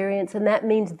experience, and that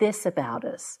means this about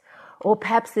us. Or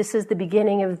perhaps this is the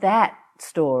beginning of that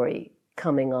story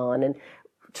coming on, and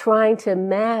trying to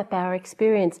map our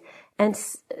experience and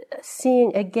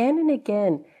seeing again and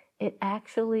again, it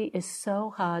actually is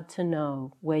so hard to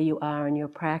know where you are in your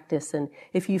practice. And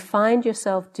if you find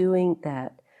yourself doing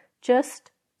that,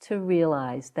 just to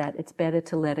realize that it's better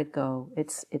to let it go.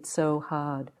 It's so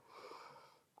hard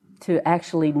to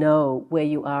actually know where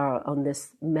you are on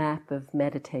this map of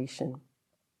meditation.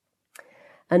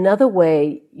 Another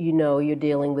way you know you're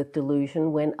dealing with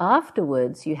delusion, when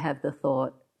afterwards you have the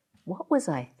thought, what was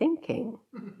I thinking?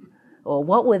 Or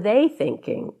what were they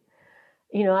thinking?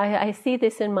 I see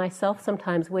this in myself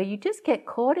sometimes, where you just get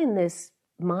caught in this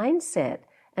mindset,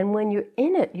 and when you're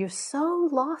in it, you're so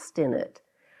lost in it.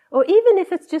 Or even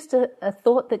if it's just a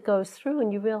thought that goes through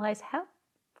and you realize, how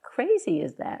crazy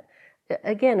is that?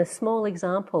 Again, a small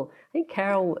example. I think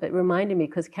Carol, it reminded me,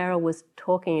 because Carol was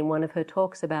talking in one of her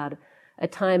talks about a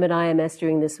time at IMS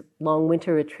during this long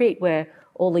winter retreat where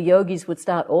all the yogis would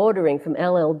start ordering from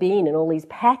LL Bean, and all these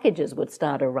packages would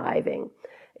start arriving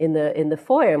in the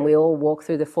foyer, and we all walk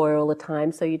through the foyer all the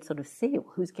time, so you'd sort of see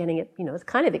who's getting it. It's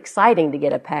kind of exciting to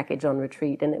get a package on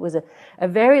retreat, and it was a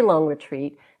very long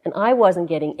retreat, and I wasn't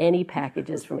getting any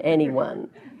packages from anyone.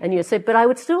 And you said, but I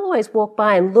would still always walk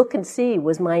by and look and see,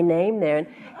 was my name there? And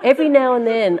every now and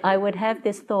then I would have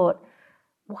this thought,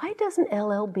 why doesn't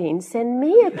LL Bean send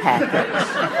me a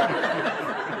package?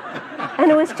 And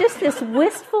it was just this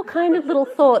wistful kind of little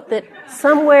thought that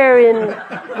somewhere in,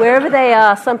 wherever they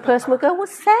are, some person would go, well,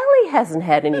 Sally hasn't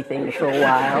had anything for a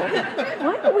while.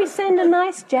 Why don't we send a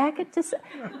nice jacket to...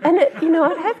 And,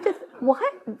 I'd have to...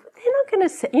 What? They're not going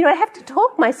to... I have to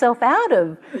talk myself out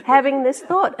of having this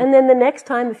thought. And then the next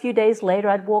time, a few days later,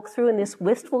 I'd walk through and this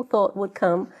wistful thought would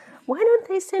come, why don't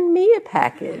they send me a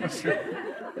package?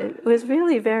 It was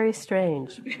really very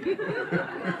strange.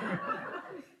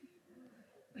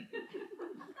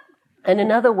 And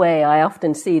another way I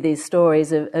often see these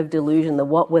stories of delusion, the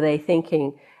what were they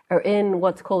thinking, are in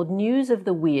what's called News of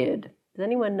the Weird. Does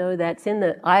anyone know that?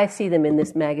 I see them in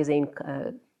this magazine,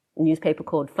 newspaper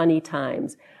called Funny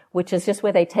Times, which is just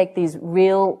where they take these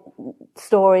real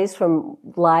stories from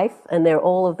life, and they're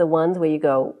all of the ones where you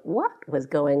go, what was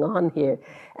going on here?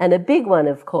 And a big one,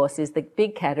 of course, is the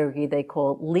big category they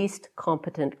call least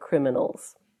competent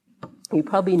criminals. You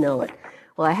probably know it.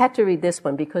 Well, I had to read this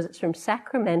one because it's from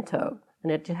Sacramento,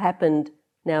 and it happened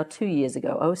now 2 years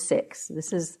ago, 2006.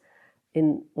 This is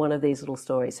in one of these little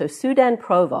stories. So Sudan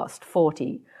Provost,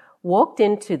 40, walked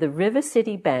into the River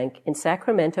City Bank in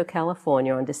Sacramento,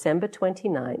 California on December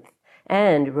 29th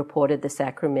and, reported the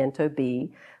Sacramento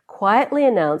Bee, quietly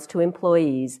announced to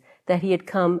employees that he had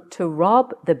come to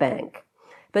rob the bank,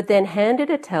 but then handed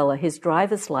a teller his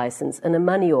driver's license and a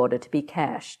money order to be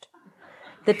cashed.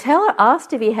 The teller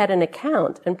asked if he had an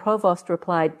account, and Provost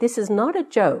replied, "This is not a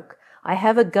joke. I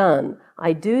have a gun.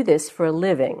 I do this for a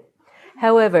living."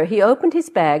 However, he opened his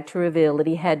bag to reveal that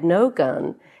he had no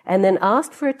gun, and then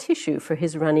asked for a tissue for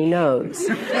his runny nose.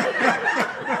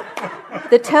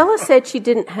 The teller said she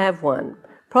didn't have one,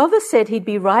 Provost said he'd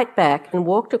be right back and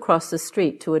walked across the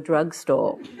street to a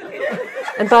drugstore.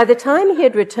 And by the time he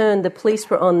had returned, the police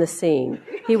were on the scene.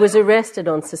 He was arrested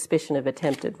on suspicion of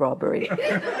attempted robbery.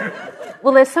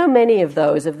 Well, there's so many of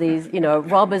those, of these,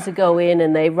 robbers who go in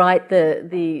and they write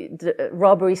the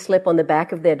robbery slip on the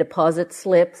back of their deposit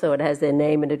slip, so it has their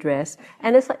name and address.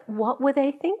 And it's like, what were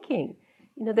they thinking?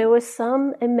 There was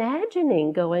some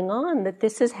imagining going on that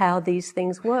this is how these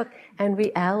things work, and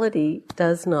reality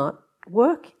does not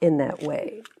work in that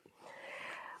way.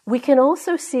 We can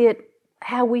also see it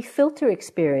how we filter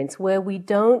experience, where we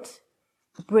don't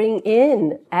bring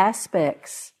in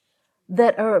aspects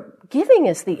that are giving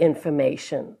us the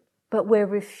information, but we're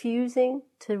refusing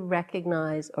to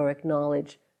recognize or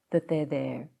acknowledge that they're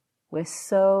there. We're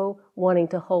so wanting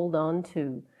to hold on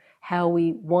to how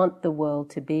we want the world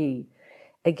to be.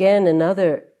 Again,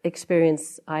 another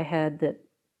experience I had that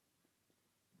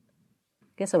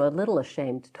I guess I'm a little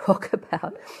ashamed to talk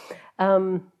about.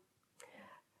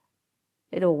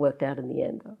 It all worked out in the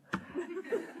end, though.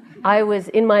 I was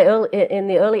in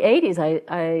the early 80s.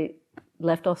 I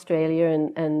left Australia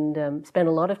and spent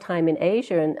a lot of time in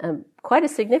Asia, and quite a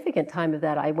significant time of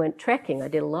that I went trekking. I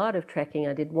did a lot of trekking.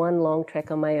 I did one long trek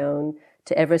on my own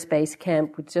to Everest Base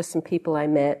Camp with just some people I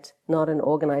met, not an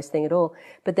organized thing at all.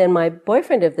 But then my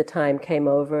boyfriend of the time came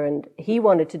over, and he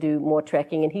wanted to do more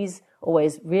trekking, and he's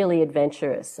always really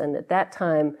adventurous. And at that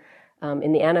time,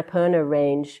 in the Annapurna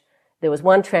range, there was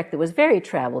one trek that was very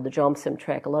traveled, the Jomsom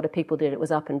trek. A lot of people did it. It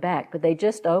was up and back, but they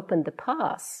just opened the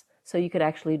pass so you could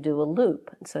actually do a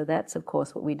loop. And so that's, of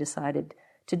course, what we decided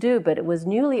to do. But it was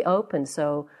newly opened,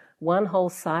 so one whole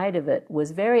side of it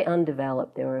was very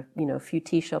undeveloped. There were, a few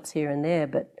tea shops here and there,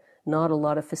 but not a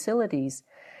lot of facilities.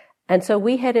 And so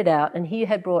we headed out, and he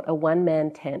had brought a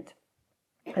one-man tent.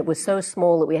 It was so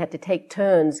small that we had to take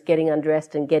turns getting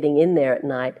undressed and getting in there at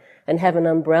night, and have an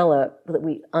umbrella that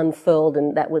we unfurled,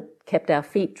 and that kept our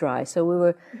feet dry. So we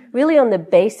were really on the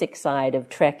basic side of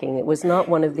trekking. It was not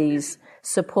one of these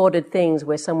supported things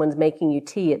where someone's making you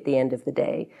tea at the end of the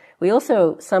day. We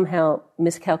also somehow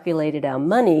miscalculated our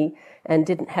money and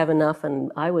didn't have enough,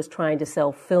 and I was trying to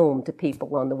sell film to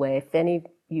people on the way. If any of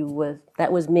you were,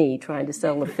 that was me trying to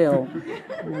sell the film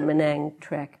in the Menang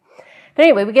trek. But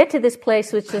anyway, we get to this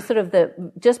place which is sort of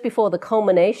just before the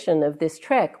culmination of this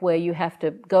trek, where you have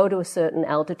to go to a certain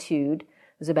altitude.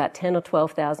 It was about 10 or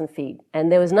 12,000 feet,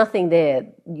 and there was nothing there.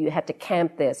 You had to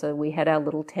camp there, so we had our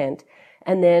little tent,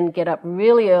 and then get up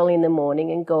really early in the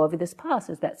morning and go over this pass.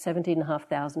 It was about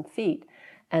 17,500 feet.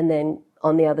 And then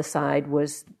on the other side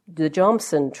was the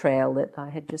Jomson trail that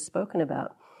I had just spoken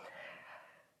about.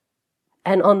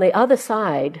 And on the other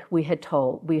side, we had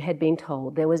been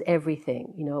told there was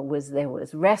everything. There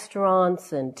was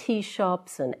restaurants and tea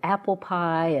shops and apple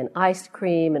pie and ice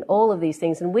cream and all of these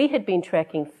things. And we had been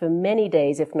trekking for many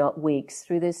days, if not weeks,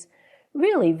 through this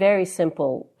really very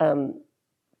simple,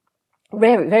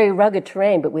 very, very rugged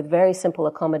terrain, but with very simple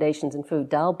accommodations and food.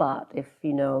 Dal bhat, if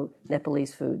you know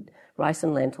Nepalese food, rice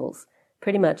and lentils,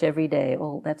 pretty much every day.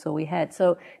 That's all we had.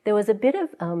 So there was a bit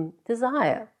of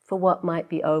desire for what might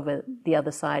be over the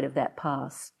other side of that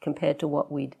pass compared to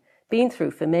what we'd been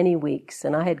through for many weeks.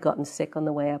 And I had gotten sick on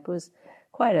the way up. It was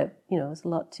quite it was a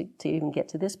lot to even get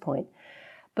to this point.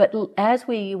 But as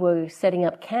we were setting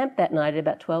up camp that night at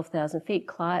about 12,000 feet,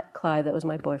 Clive, that was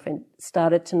my boyfriend,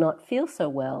 started to not feel so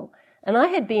well. And I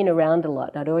had been around a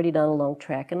lot. I'd already done a long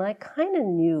trek, and I kind of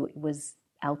knew it was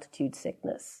altitude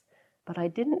sickness, but I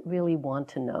didn't really want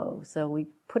to know. So we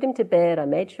put him to bed. I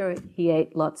made sure he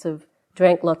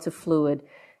drank lots of fluid.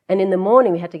 And in the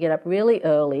morning, we had to get up really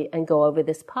early and go over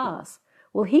this pass.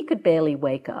 Well, he could barely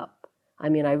wake up. I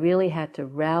mean, I really had to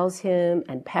rouse him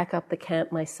and pack up the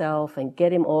camp myself and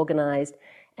get him organized.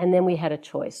 And then we had a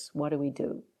choice. What do we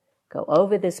do? Go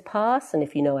over this pass, and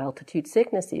if you know altitude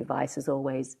sickness, the advice is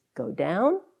always go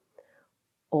down,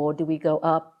 or do we go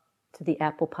up to the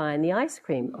apple pie and the ice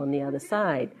cream on the other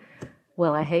side?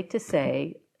 Well, I hate to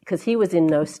say, because he was in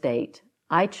no state,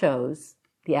 I chose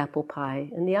the apple pie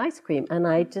and the ice cream, and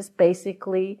I just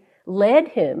basically led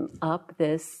him up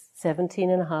this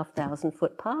 17,500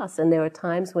 foot pass. And there were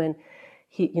times when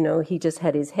he just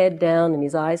had his head down and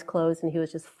his eyes closed, and he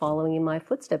was just following in my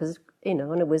footsteps,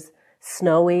 and it was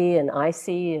snowy and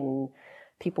icy, and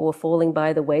people were falling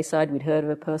by the wayside. We'd heard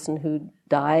of a person who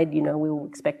died. We were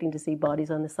expecting to see bodies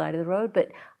on the side of the road, but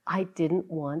I didn't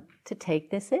want to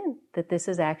take this in, that this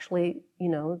is actually,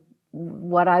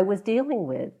 what I was dealing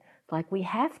with. Like, we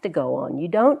have to go on. You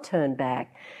don't turn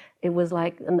back. It was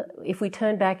like, if we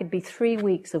turned back, it'd be 3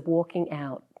 weeks of walking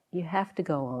out. You have to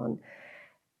go on.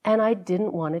 And I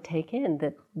didn't want to take in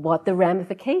what the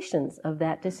ramifications of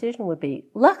that decision would be.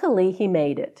 Luckily, he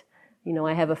made it.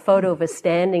 I have a photo of us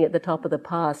standing at the top of the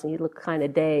pass, and you look kind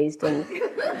of dazed, and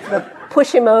sort of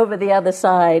push him over the other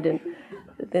side, and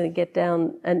then get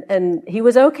down, and he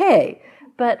was okay.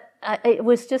 But it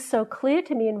was just so clear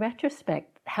to me in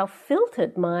retrospect how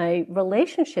filtered my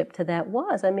relationship to that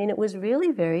was. I mean, it was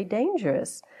really very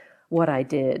dangerous what I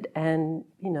did, and,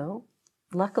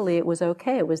 luckily it was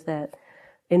okay. It was that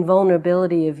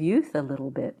invulnerability of youth a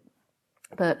little bit.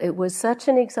 But it was such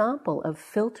an example of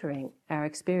filtering our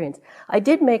experience. I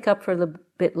did make up for it a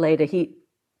bit later. He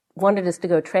wanted us to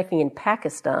go trekking in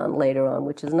Pakistan later on,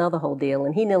 which is another whole deal,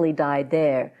 and he nearly died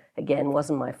there. Again,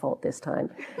 wasn't my fault this time.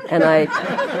 And I,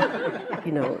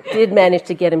 did manage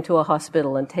to get him to a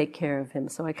hospital and take care of him,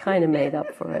 so I kind of made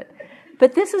up for it.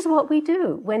 But this is what we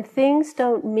do. When things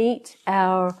don't meet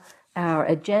our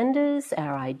agendas,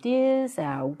 our ideas,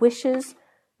 our wishes,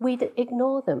 we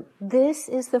ignore them. This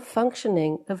is the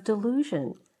functioning of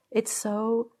delusion. It's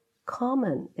so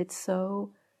common. It's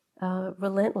so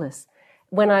relentless.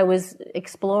 When I was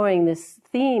exploring this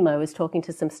theme, I was talking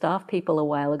to some staff people a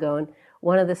while ago, and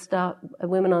one of the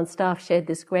women on staff shared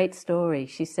this great story.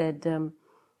 She said, and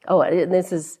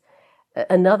this is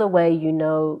another way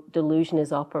delusion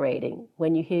is operating,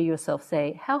 when you hear yourself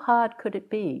say, "How hard could it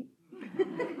be?"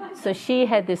 So she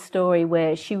had this story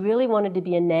where she really wanted to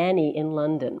be a nanny in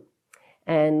London.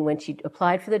 And when she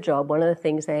applied for the job, one of the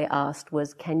things they asked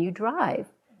was, "Can you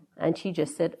drive?" And she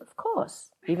just said, "Of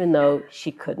course," even though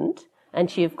she couldn't. And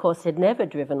she, of course, had never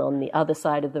driven on the other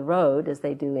side of the road, as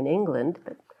they do in England.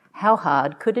 But how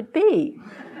hard could it be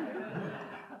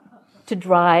to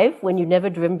drive when you've never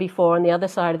driven before on the other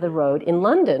side of the road in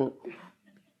London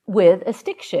with a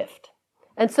stick shift?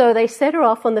 And so they set her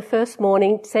off on the first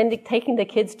morning, taking the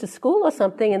kids to school or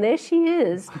something, and there she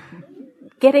is,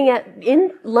 getting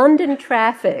in London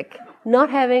traffic, not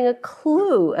having a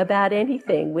clue about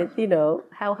anything with,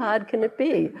 how hard can it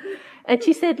be? And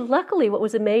she said, luckily, what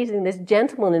was amazing, this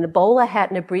gentleman in a bowler hat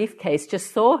and a briefcase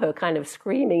just saw her kind of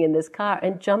screaming in this car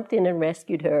and jumped in and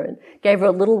rescued her and gave her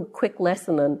a little quick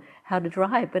lesson on how to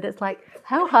drive. But it's like,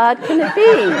 how hard can it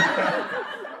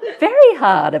be? Very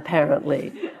hard,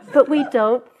 apparently. But we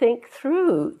don't think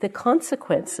through the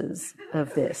consequences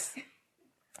of this.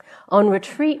 On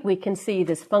retreat, we can see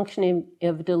this functioning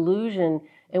of delusion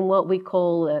in what we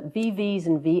call VVs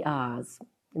and VRs.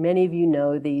 Many of you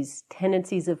know these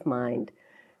tendencies of mind.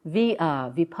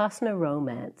 VR, Vipassana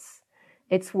romance.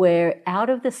 It's where out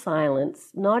of the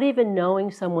silence, not even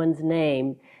knowing someone's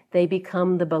name, they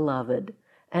become the beloved.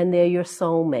 And they're your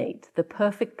soulmate, the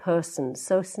perfect person,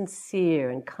 so sincere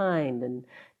and kind and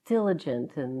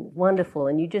diligent and wonderful.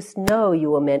 And you just know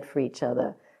you were meant for each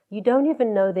other. You don't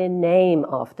even know their name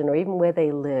often or even where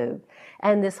they live.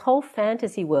 And this whole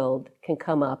fantasy world can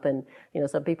come up, and,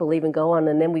 some people even go on,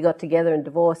 and then we got together and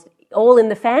divorced, all in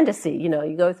the fantasy,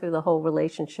 you go through the whole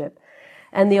relationship.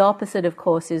 And the opposite, of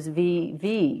course, is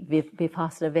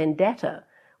Vipassana vendetta,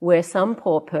 where some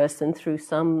poor person, through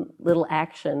some little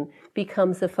action,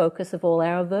 becomes the focus of all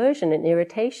our aversion and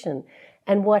irritation.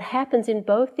 And what happens in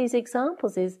both these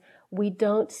examples is we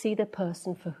don't see the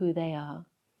person for who they are.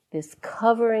 This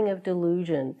covering of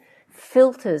delusion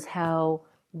filters how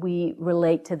we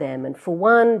relate to them. And for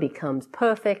one, becomes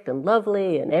perfect and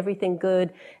lovely and everything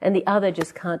good, and the other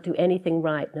just can't do anything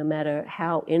right, no matter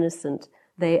how innocent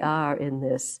they are in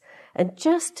this. And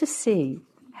just to see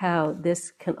how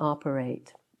this can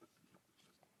operate.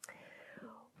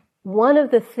 One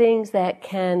of the things that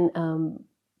can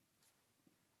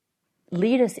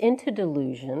lead us into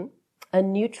delusion are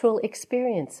neutral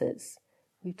experiences.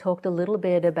 We talked a little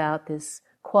bit about this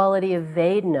quality of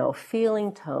Vedana, or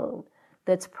feeling tone,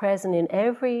 that's present in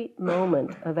every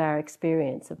moment of our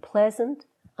experience, of pleasant,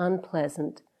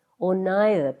 unpleasant, or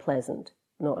neither pleasant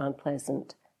nor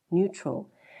unpleasant,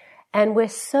 neutral. And we're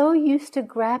so used to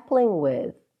grappling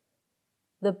with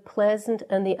the pleasant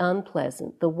and the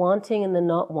unpleasant, the wanting and the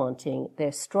not wanting.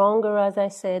 They're stronger, as I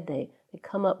said, they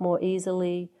come up more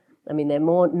easily. They're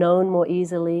more known more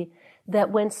easily.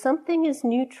 That when something is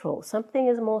neutral, something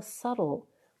is more subtle,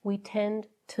 we tend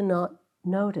to not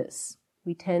notice.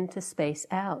 We tend to space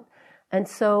out. And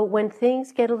so when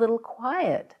things get a little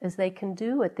quiet, as they can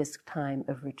do at this time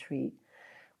of retreat,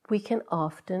 we can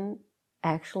often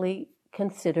actually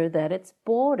consider that it's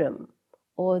boredom,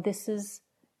 or this is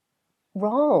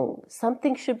wrong.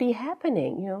 Something should be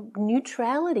happening.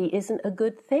 Neutrality isn't a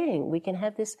good thing. We can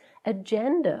have this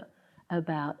agenda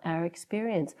about our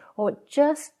experience, or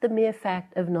just the mere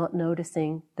fact of not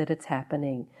noticing that it's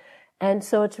happening. And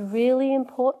so it's really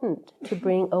important to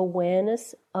bring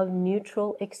awareness of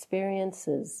neutral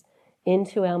experiences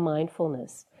into our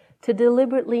mindfulness, to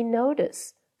deliberately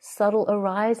notice subtle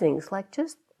arisings, like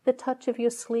just the touch of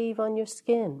your sleeve on your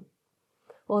skin,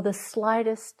 or the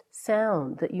slightest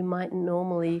sound that you might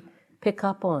normally pick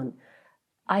up on.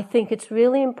 I think it's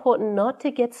really important not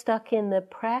to get stuck in the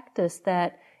practice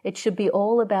that it should be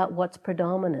all about what's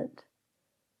predominant.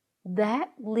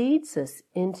 That leads us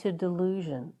into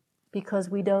delusion because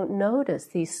we don't notice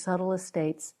these subtler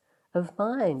states of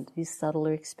mind, these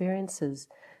subtler experiences.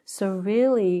 So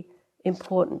really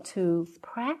important to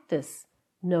practice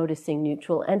noticing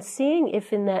neutral and seeing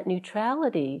if in that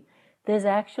neutrality there's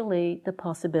actually the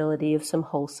possibility of some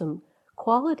wholesome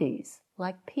qualities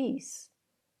like peace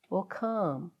or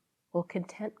calm or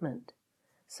contentment.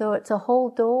 So it's a whole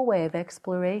doorway of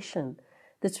exploration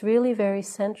that's really very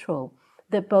central,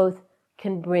 that both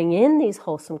can bring in these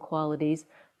wholesome qualities,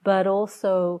 but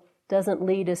also doesn't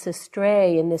lead us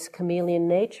astray in this chameleon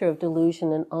nature of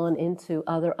delusion and on into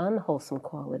other unwholesome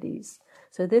qualities.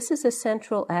 So this is a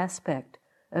central aspect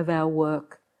of our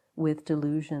work with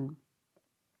delusion.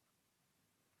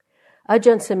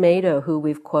 Ajahn Sumedho, who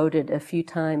we've quoted a few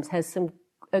times, has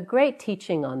a great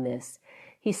teaching on this.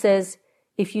 He says,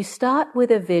 if you start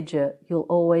with avidya, you'll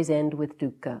always end with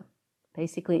dukkha.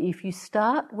 Basically, if you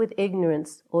start with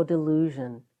ignorance or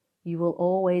delusion, you will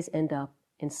always end up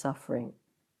in suffering.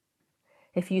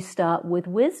 If you start with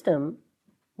wisdom,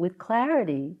 with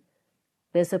clarity,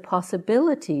 there's a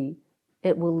possibility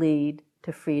it will lead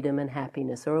to freedom and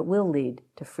happiness, or it will lead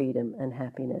to freedom and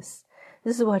happiness.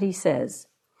 This is what he says.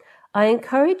 I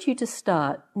encourage you to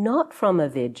start not from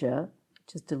avidya,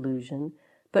 which is delusion,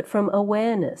 but from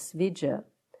awareness, vijja,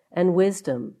 and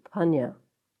wisdom, panya.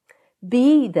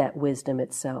 Be that wisdom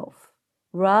itself,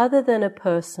 rather than a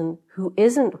person who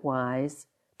isn't wise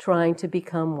trying to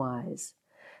become wise.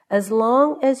 As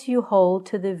long as you hold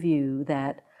to the view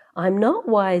that I'm not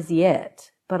wise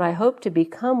yet, but I hope to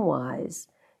become wise,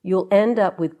 you'll end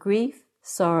up with grief,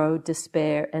 sorrow,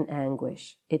 despair, and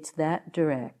anguish. It's that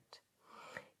direct.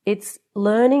 It's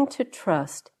learning to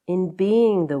trust in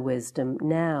being the wisdom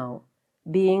now,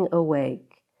 being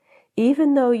awake,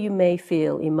 even though you may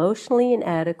feel emotionally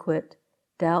inadequate,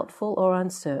 doubtful or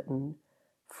uncertain,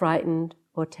 frightened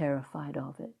or terrified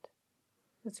of it.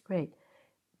 That's great.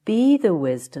 Be the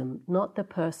wisdom, not the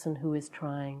person who is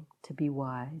trying to be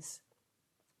wise.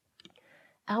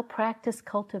 Our practice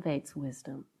cultivates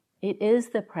wisdom. It is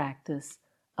the practice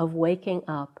of waking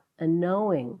up and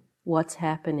knowing what's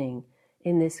happening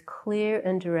in this clear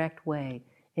and direct way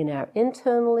in our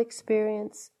internal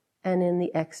experience and in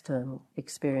the external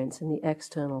experience, in the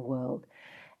external world.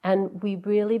 And we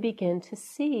really begin to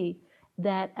see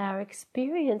that our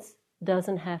experience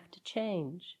doesn't have to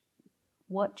change.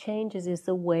 What changes is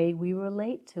the way we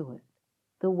relate to it,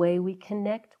 the way we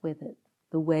connect with it,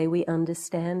 the way we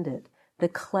understand it, the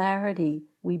clarity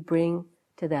we bring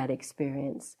to that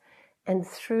experience. And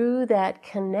through that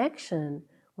connection,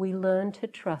 we learn to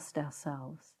trust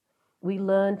ourselves. We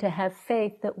learn to have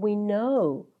faith that we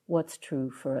know what's true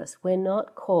for us. We're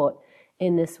not caught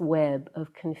in this web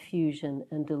of confusion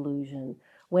and delusion.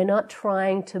 We're not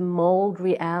trying to mold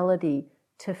reality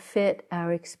to fit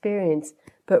our experience,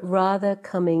 but rather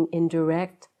coming in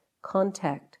direct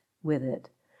contact with it.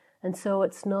 And so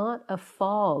it's not a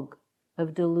fog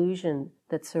of delusion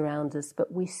that surrounds us,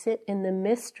 but we sit in the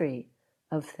mystery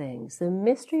of things, the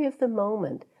mystery of the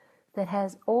moment that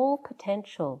has all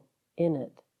potential in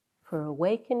it for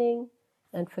awakening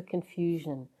and for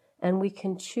confusion. And we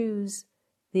can choose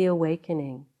the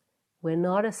awakening. We're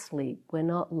not asleep, we're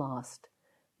not lost.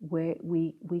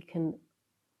 We can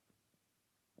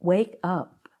wake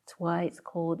up. That's why it's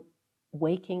called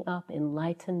waking up,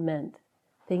 enlightenment.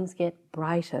 Things get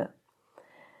brighter.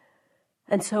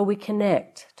 And so we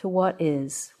connect to what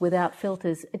is without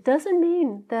filters. It doesn't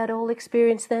mean that all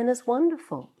experience then is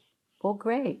wonderful or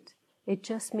great. It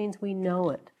just means we know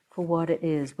it for what it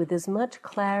is with as much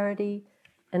clarity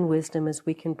and wisdom as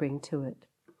we can bring to it.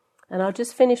 And I'll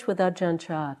just finish with Ajahn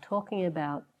Chah talking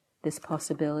about this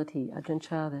possibility. Ajahn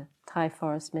Chah, the Thai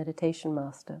forest meditation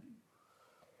master.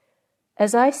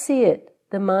 As I see it,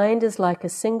 the mind is like a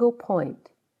single point,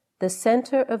 the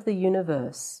center of the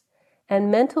universe, and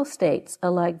mental states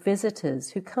are like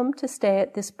visitors who come to stay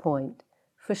at this point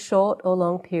for short or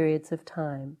long periods of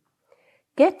time.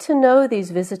 Get to know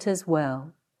these visitors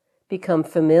well. Become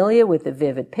familiar with the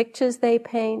vivid pictures they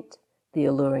paint, the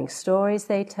alluring stories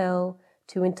they tell,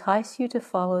 to entice you to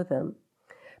follow them.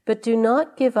 But do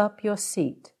not give up your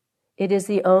seat. It is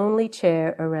the only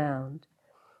chair around.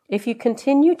 If you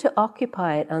continue to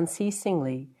occupy it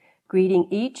unceasingly, greeting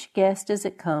each guest as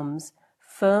it comes,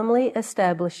 firmly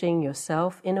establishing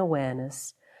yourself in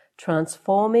awareness,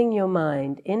 transforming your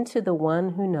mind into the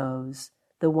one who knows,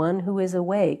 the one who is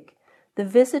awake, the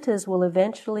visitors will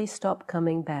eventually stop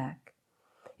coming back.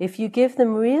 If you give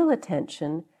them real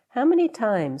attention, how many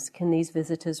times can these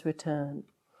visitors return?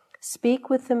 Speak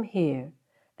with them here,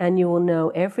 and you will know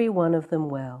every one of them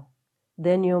well.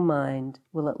 Then your mind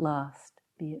will at last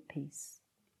be at peace.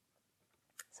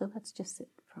 So let's just sit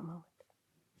for a moment.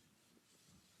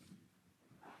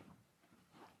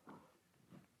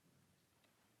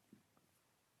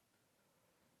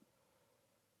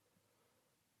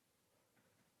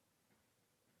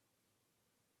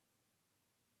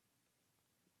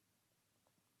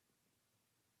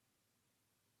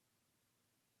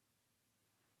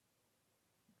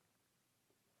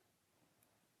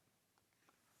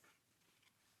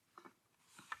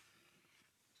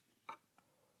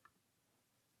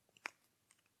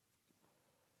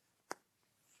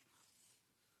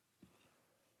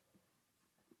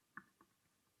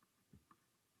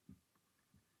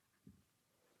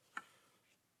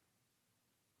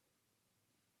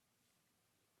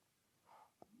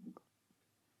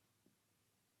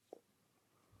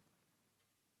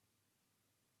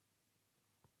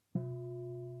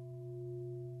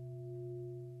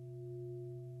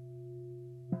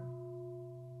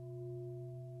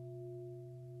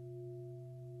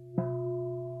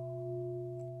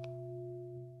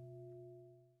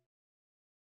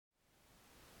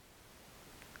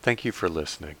 Thank you for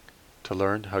listening. To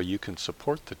learn how you can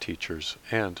support the teachers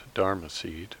and Dharma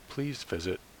Seed, please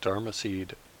visit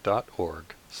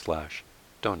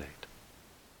dharmaseed.org/donate.